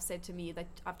people that have said to me that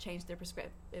I've changed their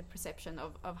perception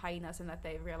of hyenas, and that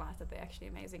they've realized that they're actually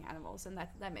amazing animals, and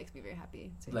that makes me very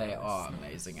happy. They are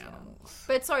amazing animals.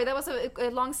 But sorry, that was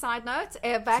a long side note.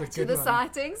 Back to the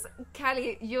sightings.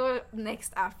 Callie, you're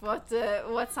next up. What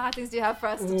sightings do you have for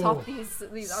us to top these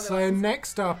other ones? So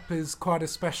next up is quite a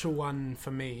special one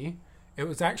for me. It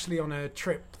was actually on a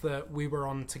trip that we were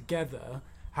on together.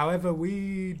 However,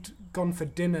 we'd gone for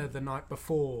dinner the night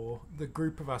before. The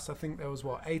group of us, I think there was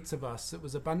 8 of us. It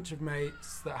was a bunch of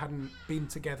mates that hadn't been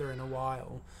together in a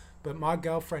while. But my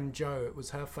girlfriend Jo, it was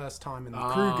her first time in the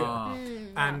Kruger.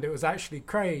 And it was actually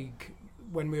Craig,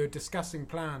 when we were discussing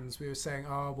plans, we were saying,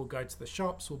 we'll go to the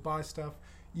shops, we'll buy stuff.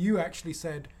 You actually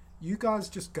said, you guys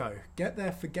just go. Get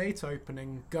there for gate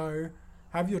opening, go,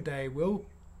 have your day, we'll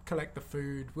collect the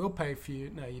food, we'll pay for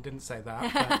you. No, you didn't say that.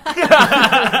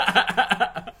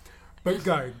 But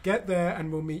go, get there,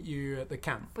 and we'll meet you at the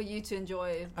camp. For you to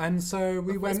enjoy. And so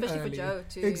we went especially early. For Jo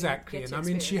to exactly. And I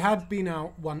mean, she had been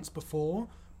out once before,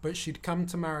 but she'd come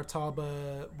to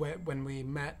Maritaba when we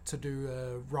met to do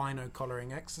a rhino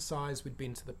collaring exercise. We'd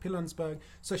been to the Pilansberg.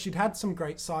 So she'd had some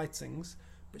great sightings,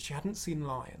 but she hadn't seen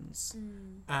lions.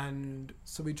 And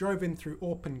so we drove in through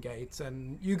Orpingate,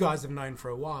 and you guys have known for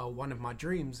a while, one of my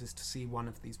dreams is to see one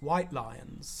of these white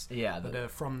lions that are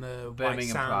from the White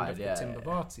Sound of the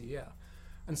Timbavati.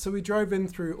 And so we drove in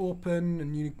through Orpen,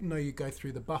 and you go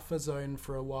through the buffer zone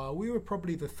for a while. We were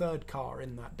probably the 3rd car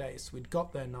in that day, so we'd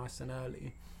got there nice and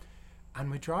early. And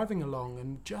we're driving along,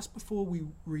 and just before we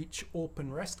reach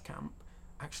Orpen Rest Camp,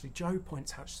 actually Jo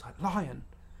points out, she's like, lion.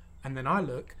 And then I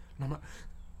look, and I'm like,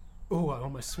 oh, I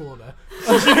almost swore there.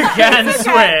 You can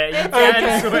swear. You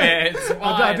can swear. It's fine.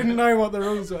 I didn't know what the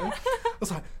rules were. I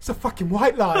was like, it's a fucking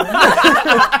white lion.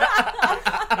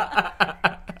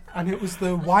 And it was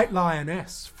the white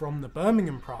lioness from the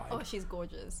Birmingham Pride. Oh, she's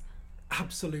gorgeous.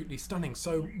 Absolutely stunning.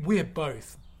 So we're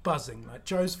both buzzing. Like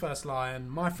Jo's first lion,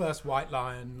 my first white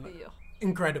lion.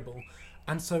 Incredible.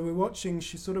 And so we're watching,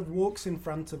 she sort of walks in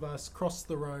front of us, crosses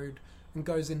the road, and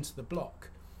goes into the block.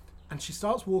 And she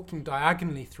starts walking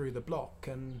diagonally through the block,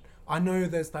 and I know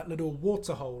there's that little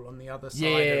water hole on the other side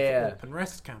of Open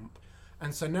Rest Camp.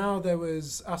 And so now there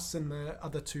was us and the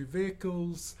other 2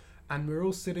 vehicles, and we're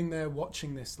all sitting there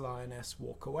watching this lioness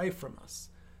walk away from us.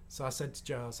 So I said to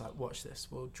Jo, I was like, watch this,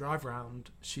 we'll drive round,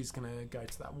 she's going to go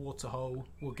to that water hole,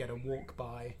 we'll get a walk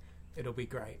by, it'll be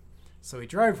great. So we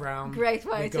drove round. Great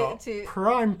way we got to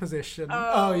prime position.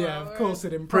 Oh yeah, of course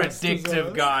it impressed.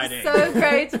 Predictive guiding. So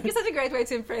great. It's such a great way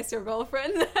to impress your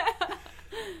girlfriend.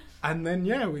 And then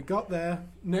we got there.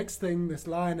 Next thing, this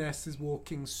lioness is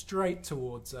walking straight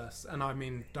towards us, and I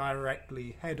mean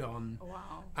directly head on.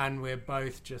 Wow. And we're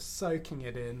both just soaking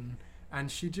it in.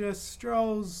 And she just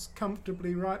strolls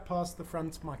comfortably right past the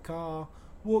front of my car,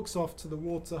 walks off to the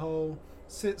water hole,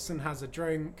 sits and has a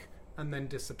drink, and then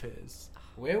disappears.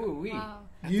 Where were we? Wow.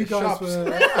 You guys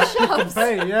were at Pick and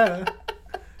Pay,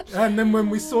 And then when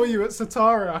we saw you at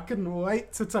Satara, I couldn't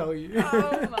wait to tell you.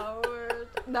 Oh my word.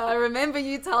 No, I remember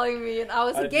you telling me, and I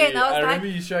was like,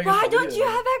 why don't you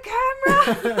have a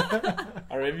camera?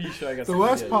 I remember you showing us the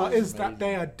worst part is that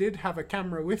day I did have a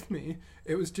camera with me.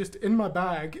 It was just in my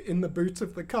bag in the boot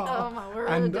of the car. Oh my word.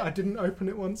 And I didn't open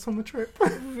it once on the trip.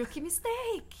 Rookie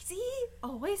mistake. See?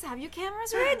 Always have your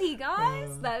cameras ready,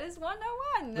 guys. That is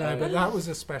 101. No, but that was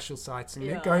a special sighting.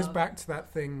 It goes back to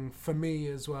that thing for me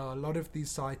as well. A lot of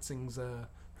these sightings are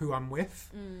who I'm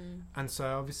with. And so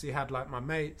I obviously had like my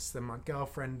mates, then my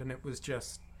girlfriend, and it was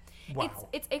just Wow.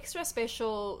 It's extra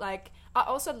special. Like I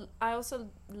also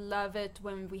love it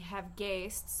when we have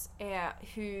guests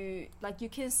who, like, you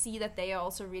can see that they are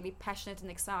also really passionate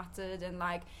and excited,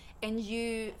 and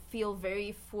you feel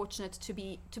very fortunate to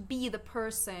be the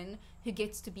person who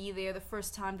gets to be there the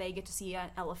first time they get to see an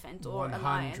elephant or 100%. a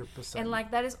lion, and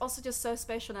like that is also just so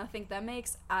special. And I think that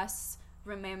makes us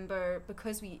remember,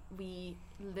 because we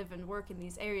live and work in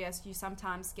these areas, you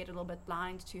sometimes get a little bit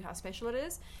blind to how special it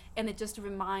is, and it just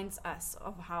reminds us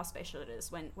of how special it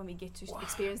is when we get to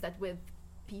experience that with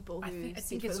people who I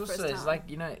see think it it's for the also, first it's time. like,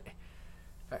 you know,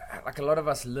 like a lot of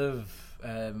us live,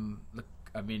 look,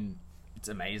 I mean, it's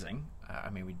amazing.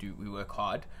 I mean, we work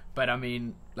hard, but I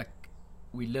mean, like,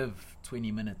 we live 20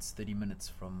 minutes, 30 minutes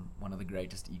from one of the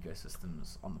greatest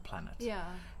ecosystems on the planet. Yeah.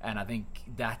 And I think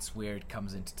that's where it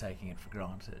comes into taking it for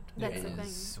granted. That's the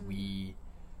thing.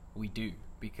 We do,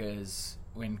 because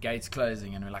when gates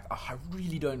closing and we're like, oh, I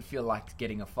really don't feel like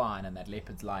getting a fine, and that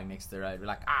leopard's lying next to the road, we're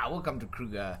like, we'll come to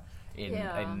Kruger in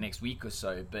next week or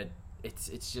so. But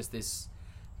it's just this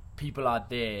people out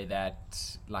there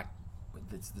that, like,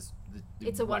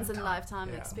 It's a once in a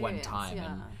lifetime experience. One time.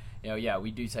 Yeah. And we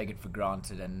do take it for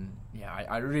granted, and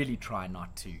I really try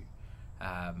not to.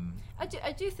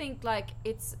 I do think, like,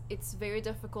 it's very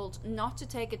difficult not to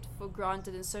take it for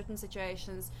granted in certain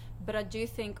situations, but I do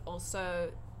think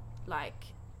also, like,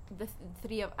 the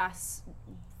three of us,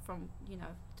 from, you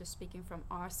know, just speaking from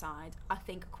our side, I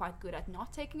think are quite good at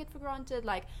not taking it for granted.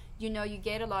 Like, you know, you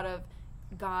get a lot of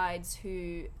guides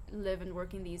who live and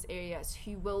work in these areas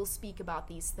who will speak about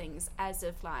these things as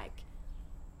if, like,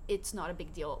 it's not a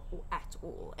big deal at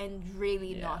all, and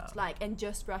really not, like, and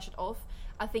just brush it off.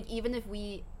 I think even if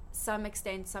we, some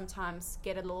extent, sometimes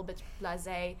get a little bit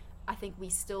blasé, I think we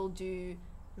still do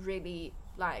really,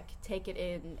 like, take it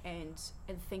in and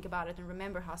think about it and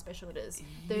remember how special it is.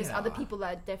 There's other people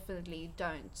that definitely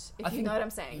don't, if you know what I'm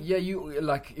saying. Yeah, you,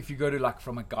 like, if you go to, like,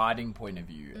 from a guiding point of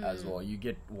view as well, you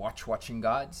get watching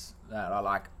guides that are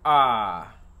like,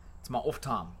 it's my off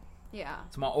time. Yeah.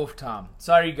 It's my off time.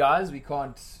 Sorry, guys, we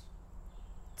can't.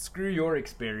 Screw your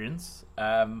experience.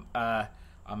 I'm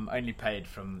only paid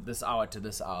from this hour to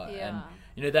this hour, and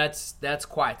you know that's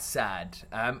quite sad.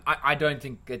 I don't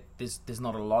think that there's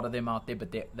not a lot of them out there,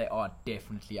 but they are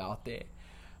definitely out there.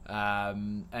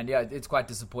 And it's quite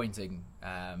disappointing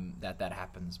that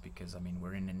happens, because I mean,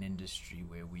 we're in an industry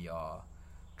where we are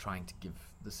trying to give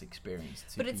this experience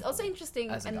to But it's also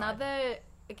interesting. Another.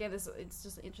 Again, it's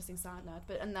just an interesting side note,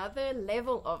 but another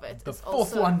level of it the is fourth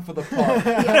also one for the pod.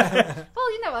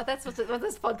 Well, you know what? That's what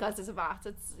this podcast is about.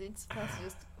 It's supposed to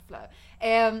just flow.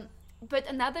 But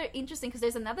another interesting, because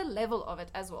there's another level of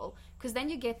it as well. Because then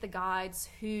you get the guides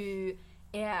who,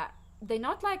 they're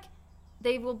not like,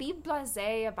 they will be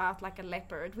blasé about, like, a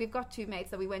leopard. We've got two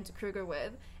mates that we went to Kruger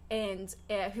with, and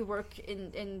who work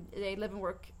they live and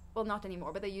work, well, not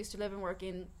anymore, but they used to live and work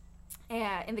in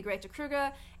the Greater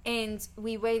Kruger, and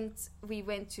we went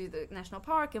to the national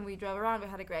park and we drove around. We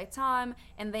had a great time,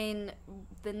 and then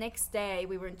the next day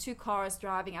we were in two cars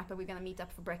driving up, and we were going to meet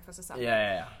up for breakfast or something.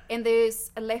 And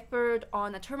there's a leopard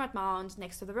on a termite mound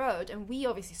next to the road, and we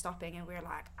obviously stopping, and we're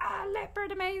like,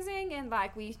 leopard, amazing, and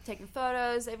like we taking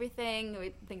photos, everything.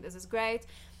 We think this is great.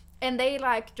 And they,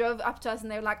 like, drove up to us, and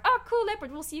they were like, "Oh, cool,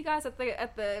 leopard! We'll see you guys at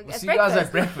breakfast." You guys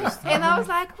at breakfast. And I was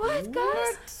like, "What,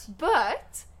 guys?"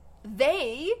 But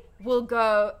they will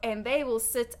go and they will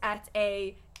sit at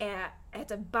a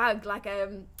bug, like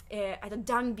at a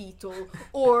dung beetle,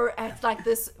 or at, like,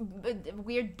 this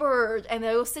weird bird, and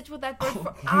they will sit with that bird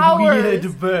for hours.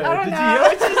 Weird bird. I don't Did know. you hear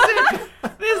what you said?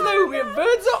 There's no weird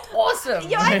birds. Are awesome.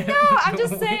 Yeah, I know. I'm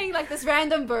just saying, like, this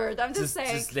random bird. I'm just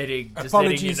saying.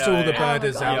 Apologies to all the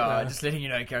birders out Yeah, there. just letting you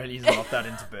know, Caroline's not that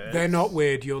into birds. They're not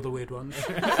weird. You're the weird ones.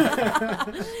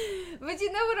 But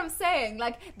you know what I'm saying?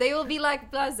 Like, they will be,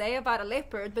 like, blasé about a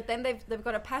leopard, but then they've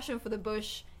got a passion for the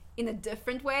bush in a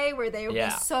different way, where they will be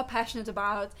so passionate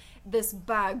about this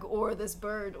bug or this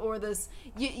bird or this,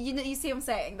 you see what I'm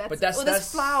saying? Or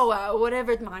this flower or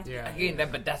whatever it might be. Again,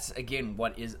 but that's again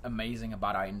what is amazing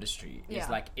about our industry. Is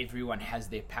like everyone has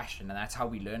their passion, and that's how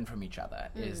we learn from each other.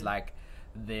 Is like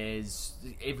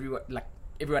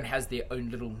everyone has their own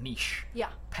little niche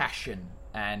passion,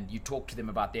 and you talk to them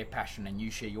about their passion, and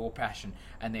you share your passion,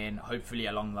 and then hopefully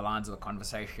along the lines of the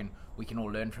conversation we can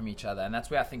all learn from each other. And that's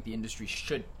where I think the industry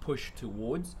should push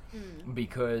towards,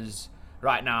 because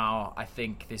right now I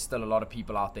think there's still a lot of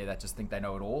people out there that just think they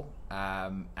know it all,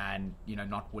 and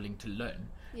not willing to learn.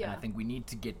 And I think we need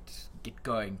to get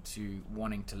going to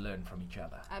wanting to learn from each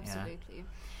other. Absolutely.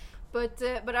 But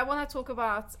I want to talk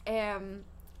about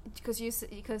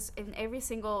because in every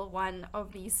single one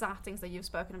of these sightings that you've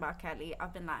spoken about, Kelly,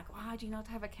 I've been like, why do you not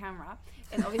have a camera?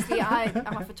 And obviously I'm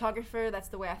a photographer. That's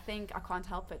the way I think. I can't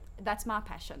help it. That's my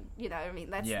passion. You know what I mean?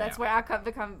 That's where I can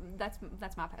become. That's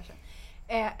my passion.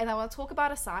 And I want to talk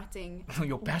about a sighting.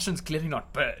 Your passion's clearly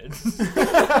not birds.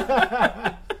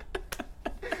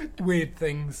 Weird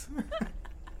things.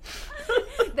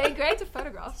 They're great to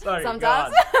photograph. Sorry,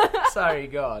 sometimes. God. Sorry,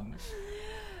 God.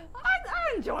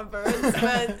 I enjoy birds,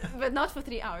 but not for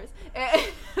 3 hours.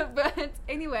 But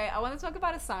anyway, I want to talk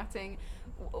about a sighting.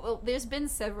 Well, there's been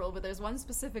several, but there's one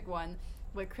specific one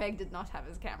where Craig did not have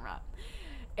his camera,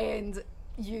 and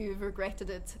you regretted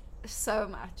it so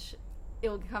much.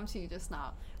 It'll come to you just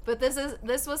now. But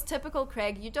this was typical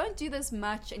Craig. You don't do this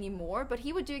much anymore, but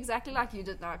he would do exactly like you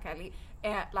did now, Kelly.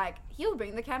 Like, he'll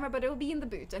bring the camera, but it'll be in the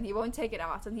boot, and he won't take it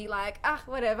out, and he like,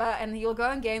 whatever, and he'll go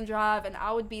on game drive, and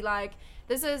I would be like,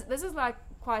 this is like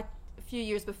quite a few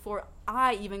years before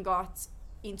I even got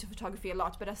into photography a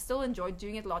lot, but I still enjoyed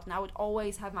doing it a lot, and I would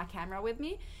always have my camera with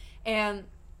me,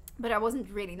 but I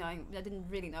didn't really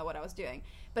know what I was doing,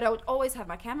 but I would always have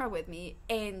my camera with me,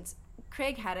 and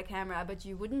Craig had a camera, but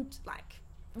you wouldn't like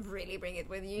really bring it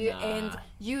with you. Nah. And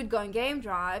you'd go on game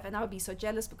drive, and I would be so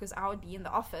jealous because I would be in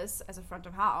the office as a front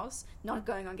of house not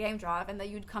going on game drive, and then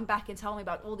you'd come back and tell me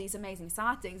about all these amazing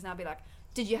sightings, and I'd be like,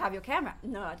 did you have your camera?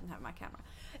 No, I didn't have my camera.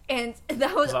 And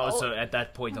that was also at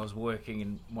that point I was working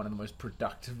in one of the most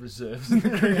productive reserves in the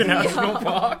Kruger National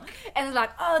Park, and it's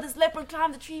like, oh, this leopard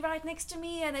climbed the tree right next to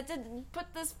me, and it did put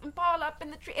this ball up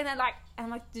in the tree, and then I'm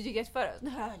like, did you get photos?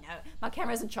 No, my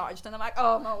camera isn't charged, and I'm like,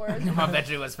 oh my word, my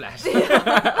battery was flashed.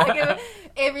 Like,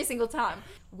 every single time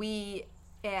we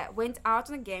went out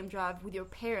on a game drive with your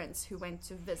parents who went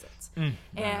to visit.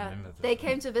 They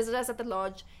came to visit us at the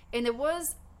lodge, and it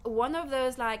was one of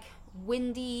those like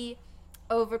windy,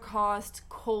 overcast,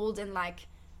 cold, and like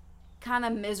kind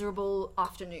of miserable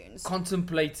afternoons.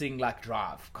 Contemplating like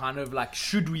drive, kind of like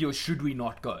should we or should we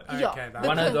not go? Okay, because,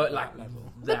 one of the like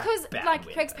because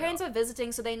like Craig's parents are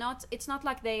visiting, so it's not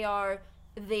like they are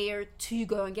there to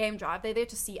go on game drive. They're there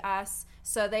to see us.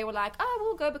 So they were like, oh,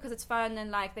 we'll go because it's fun, and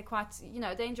like they're quite,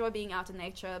 they enjoy being out in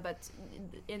nature, but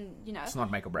it's not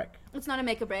make or break. It's not a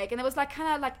make or break. And it was like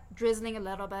kind of like drizzling a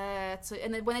little bit. So,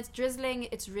 and then when it's drizzling,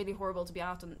 it's really horrible to be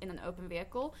out in an open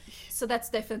vehicle. So that's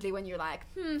definitely when you're like,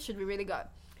 should we really go?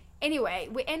 Anyway,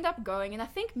 we end up going, and I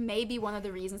think maybe one of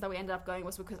the reasons that we ended up going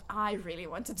was because I really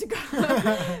wanted to go.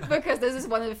 Because this is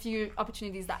one of the few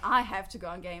opportunities that I have to go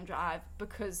on game drive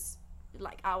because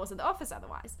like I was in the office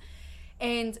otherwise.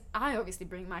 And I obviously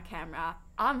bring my camera.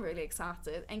 I'm really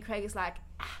excited. And Craig is like,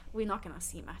 we're not going to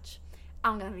see much.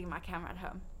 I'm going to leave my camera at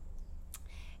home.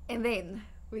 And then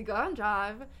we go on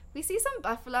drive. We see some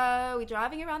buffalo. We're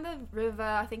driving around the river.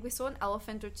 I think we saw an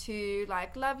elephant or two.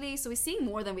 Like, lovely. So we're seeing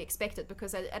more than we expected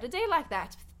because at a day like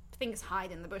that, things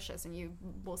hide in the bushes and you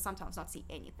will sometimes not see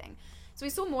anything. So we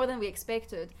saw more than we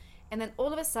expected. And then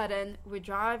all of a sudden, we're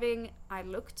driving, I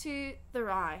look to the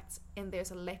right, and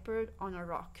there's a leopard on a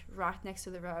rock right next to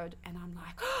the road, and I'm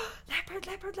like, oh, leopard,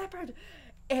 leopard, leopard.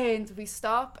 And we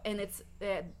stop, and it's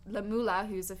Lamula,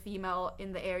 who's a female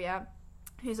in the area,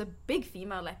 who's a big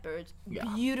female leopard,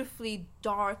 beautifully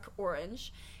dark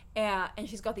orange, and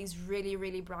she's got these really,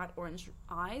 really bright orange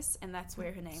eyes, and that's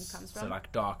where her name comes from. So like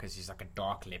dark, as she's like a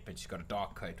dark leopard, she's got a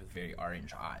dark coat with very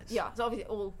orange eyes. Yeah, so obviously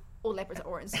all leopards are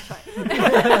orange.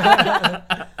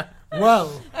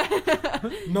 Well,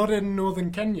 not in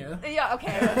northern Kenya. Yeah,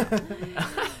 okay.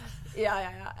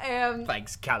 Yeah.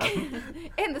 Thanks, Callum.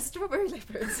 And the strawberry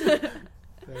leopards.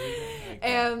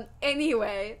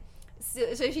 Anyway,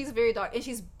 so she's very dark and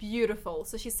she's beautiful.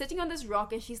 So she's sitting on this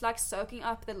rock and she's like soaking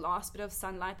up the last bit of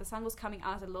sunlight. The sun was coming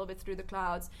out a little bit through the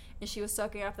clouds, and she was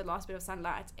soaking up the last bit of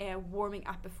sunlight and warming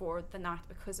up before the night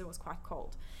because it was quite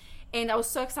cold. And I was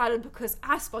so excited because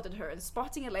I spotted her. And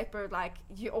spotting a leopard, like,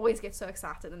 you always get so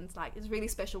excited. And it's really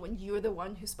special when you're the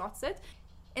one who spots it.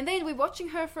 And then we're watching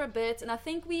her for a bit. And I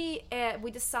think we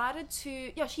decided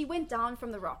to... Yeah, she went down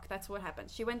from the rock. That's what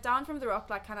happened. She went down from the rock,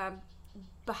 like, kind of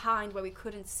behind where we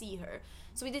couldn't see her.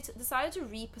 So we decided to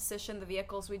reposition the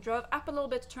vehicles. We drove up a little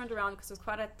bit, turned around, because it was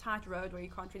quite a tight road where you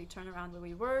can't really turn around where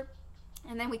we were.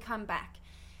 And then we come back.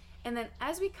 And then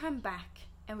as we come back...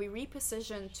 and we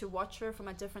reposition to watch her from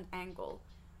a different angle,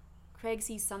 Craig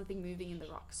sees something moving in the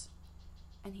rocks.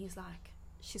 And he's like,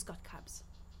 she's got cubs.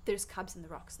 There's cubs in the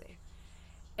rocks there.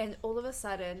 And all of a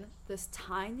sudden, this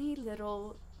tiny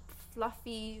little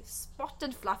fluffy,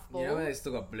 spotted fluff ball. You know when they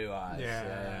still got blue eyes?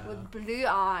 Yeah. With blue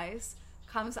eyes,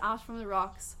 comes out from the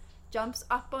rocks, jumps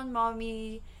up on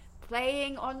mommy,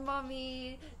 playing on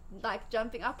mommy, like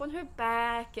jumping up on her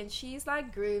back, and she's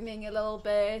like grooming a little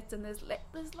bit, and this like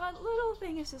little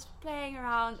thing is just playing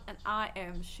around, and I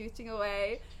am shooting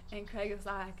away, and Craig is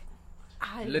like,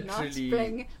 I did not Literally,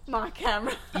 bring my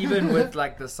camera. even with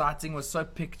like the sighting was so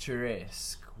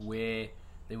picturesque, where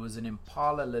there was an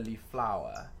impala lily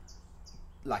flower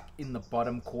like in the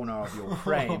bottom corner of your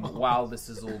frame while this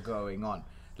is all going on.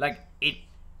 Like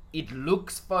it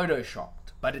looks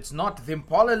photoshopped, but it's not. The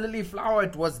impala lily flower,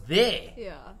 it was there.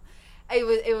 Yeah,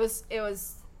 it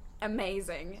was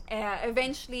amazing.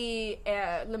 Eventually,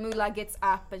 Lamula gets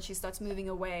up and she starts moving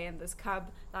away, and this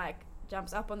cub like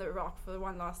jumps up on the rock for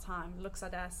one last time, looks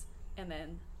at us, and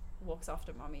then walks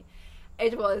after mommy.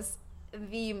 It was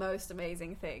the most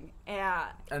amazing thing.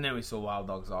 And then we saw wild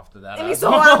dogs after that. And we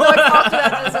saw wild dogs after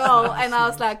that as well. And I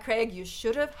was like, Craig, you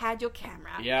should have had your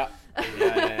camera. Yeah.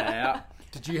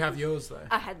 Did you have yours though?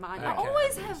 I had mine. Okay, I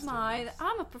always at have least. mine.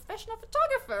 I'm a professional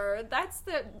photographer. That's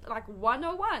the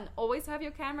 101. Always have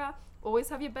your camera, always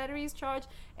have your batteries charged,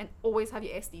 and always have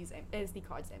your SD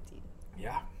cards emptied.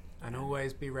 Yeah. And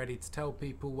always be ready to tell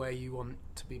people where you want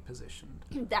to be positioned.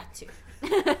 That too.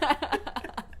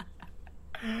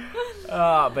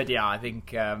 But yeah, I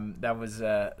think that was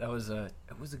a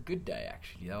good day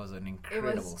actually. That was an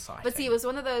incredible sighting. But see, it was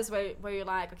one of those where you're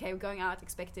like, okay, we're going out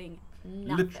expecting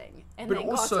nothing, and but then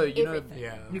also, got you know, everything.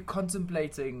 Yeah. you're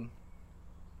contemplating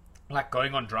like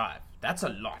going on drive. That's a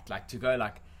lot. Like to go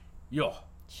like, yo,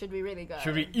 Should we really go?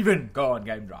 should we even go on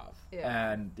game drive?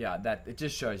 Yeah. And yeah, that it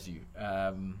just shows you.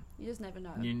 You just never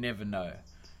know. You never know.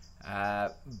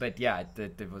 But yeah,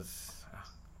 it was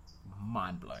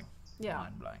mind blowing. Yeah.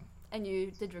 Mind blowing. And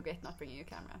you did regret not bringing your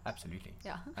camera. Absolutely.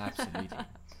 Yeah. Absolutely.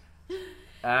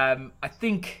 I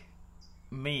think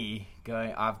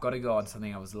I've got to go on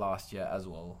something I was last year as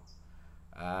well.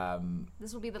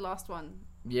 This will be the last one.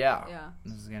 Yeah. Yeah.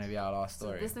 This is going to be our last So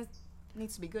story. this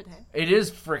needs to be good, hey? It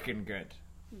is freaking good.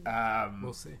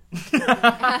 We'll see.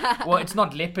 Well, it's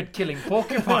not leopard killing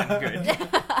porcupine good,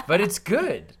 but it's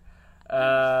good.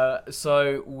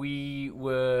 So we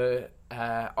were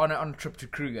on a trip to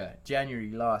Kruger,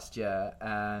 January last year,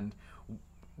 and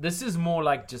this is more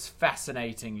like just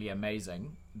fascinatingly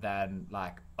amazing than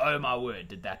like, oh my word,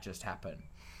 did that just happen?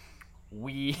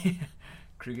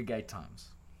 Kruger gate times.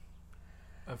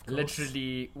 Of course.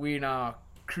 Literally, we're now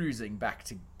cruising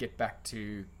to get back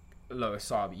to Lower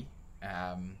Sabi.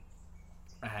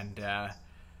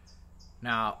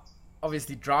 Now,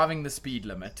 obviously driving the speed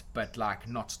limit, but like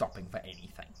not stopping for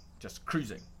anything, just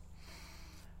cruising.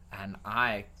 And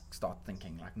I start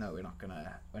thinking like, no, we're not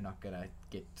gonna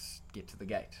get to the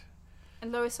gate.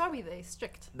 And Lower Sabi, they're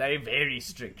strict. They're very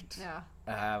strict. Yeah.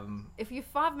 If you're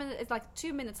 5 minutes, it's like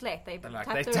 2 minutes late. They Like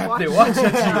tap they their tap watch. their watch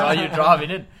at you while you're driving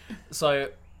in.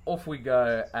 So off we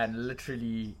go, and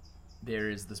literally there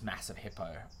is this massive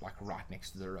hippo like right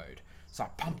next to the road. So I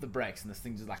pump the brakes, and this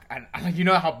thing just like, and you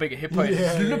know how big a hippo is,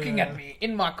 Yeah, just looking yeah. at me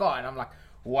in my car, and I'm like,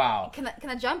 wow. Can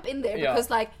I jump in there? Yeah. Because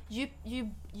like you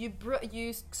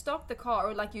stopped the car,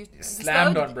 or like you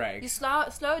Slammed slowed- on brakes. You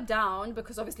slowed down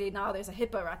because obviously now there's a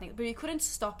hippo right next, but you couldn't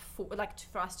stop for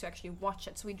us to actually watch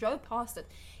it. So we drove past it,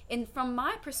 and from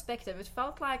my perspective, it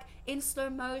felt like in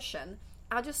slow motion.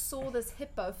 I just saw this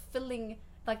hippo filling.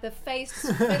 Like the face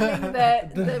filling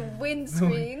the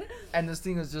windscreen, And this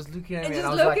thing was just looking at and me, and just I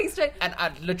was looking like, straight. and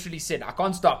I literally said, I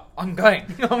can't stop. I'm going.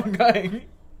 I'm going.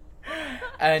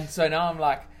 And so now I'm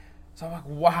like,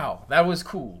 wow, that was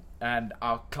cool. And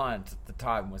our client at the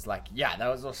time was like, yeah, that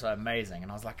was also amazing.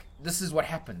 And I was like, this is what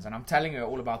happens. And I'm telling her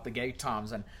all about the gate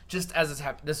times, and just as it's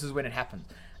happened, this is when it happens.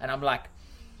 And I'm like,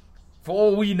 for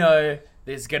all we know,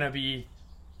 there's gonna be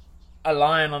a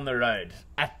lion on the road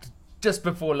at just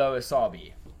before Lower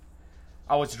Sabi.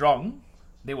 I was wrong.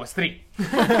 There was 3.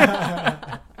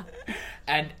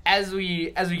 And as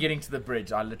we getting to the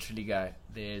bridge, I literally go,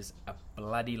 there's a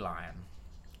bloody lion.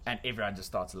 And everyone just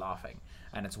starts laughing.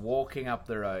 And it's walking up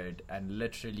the road, and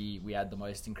literally we had the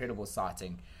most incredible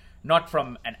sighting. Not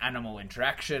from an animal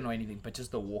interaction or anything, but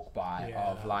just a walk by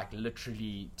of like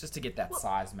literally just to get that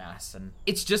size mass. And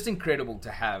it's just incredible to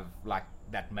have like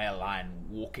that male lion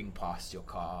walking past your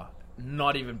car,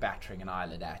 not even battering an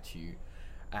eyelid at you.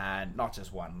 And not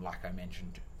just one, like I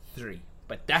mentioned, 3.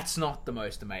 But that's not the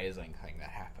most amazing thing that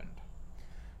happened.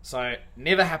 So,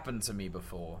 never happened to me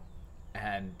before.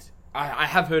 And I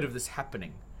have heard of this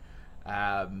happening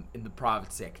in the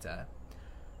private sector.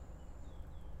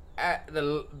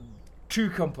 The 2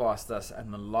 come past us,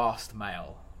 and the last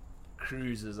male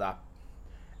cruises up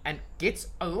and gets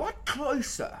a lot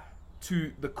closer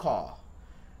to the car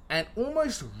and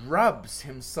almost rubs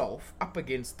himself up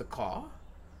against the car,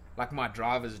 like my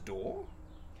driver's door,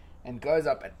 and goes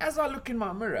up. And as I look in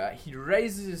my mirror, he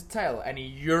raises his tail and he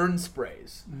urine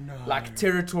sprays, like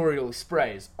territorial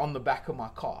sprays, on the back of my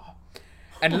car.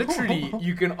 And literally,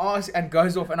 you can ask, and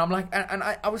goes off, and I'm like, and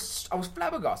I was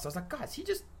flabbergasted. I was like, guys, he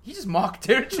just marked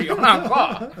territory on our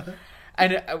car.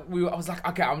 And I was like,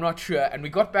 okay, I'm not sure. And we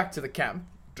got back to the camp,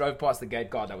 drove past the gate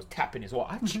guard that was tapping his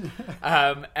watch,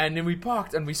 and then we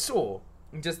parked, and we saw,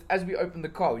 just as we opened the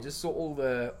car, we just saw all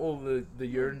the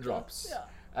urine drops. Yeah.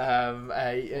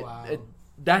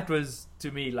 That was, to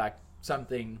me, like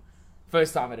something.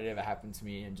 First time it had ever happened to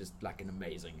me, and just like an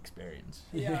amazing experience.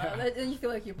 And you feel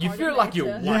like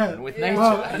you're one with nature.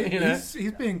 Well, you know?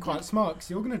 he's being quite smart, because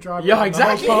you're going to drive Yeah, around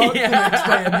exactly. the whole park the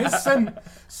next day, and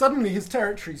suddenly his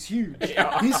territory's huge.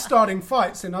 Yeah. He's starting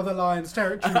fights in other lions'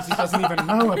 territories he doesn't even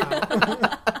know about.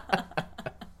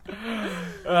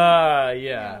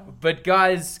 But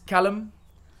guys, Callum,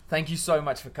 thank you so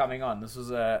much for coming on. This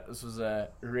was a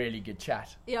really good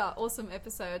chat. Yeah, awesome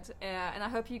episode. And I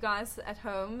hope you guys at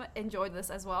home enjoyed this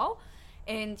as well.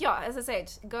 And yeah, as I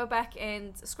said, go back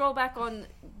and scroll back on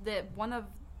one of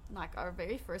like our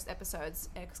very first episodes,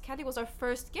 because Callie was our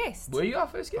first guest. Were you our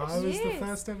first guest? I was the Yes.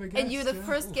 first ever guest. And you're the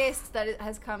first guest that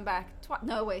has come back twice.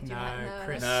 No, wait, you had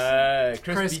Chris. No,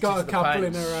 Chris beat got you a to the couple punch.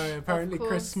 in a row. Apparently, Of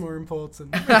Chris is course. more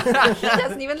important. He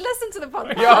doesn't even listen to the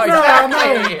podcast. Yeah,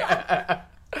 exactly.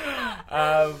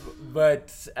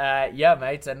 Yeah,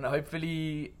 mate, and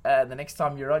hopefully the next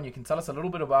time you're on, you can tell us a little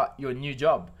bit about your new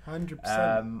job.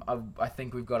 100%. I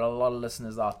think we've got a lot of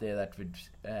listeners out there that would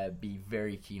be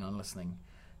very keen on listening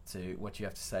to what you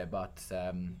have to say about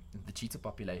the cheetah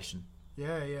population.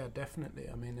 Yeah, definitely.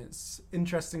 I mean, it's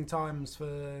interesting times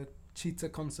for cheetah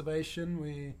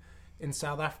conservation. In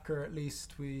South Africa, at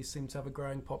least, we seem to have a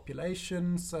growing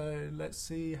population. So let's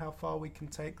see how far we can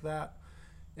take that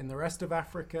in the rest of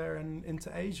Africa and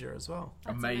into Asia as well.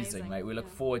 That's Amazing, mate. We look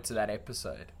Yeah. forward to that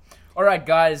episode. All right,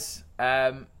 guys.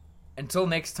 Until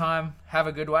next time, have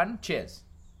a good one. Cheers.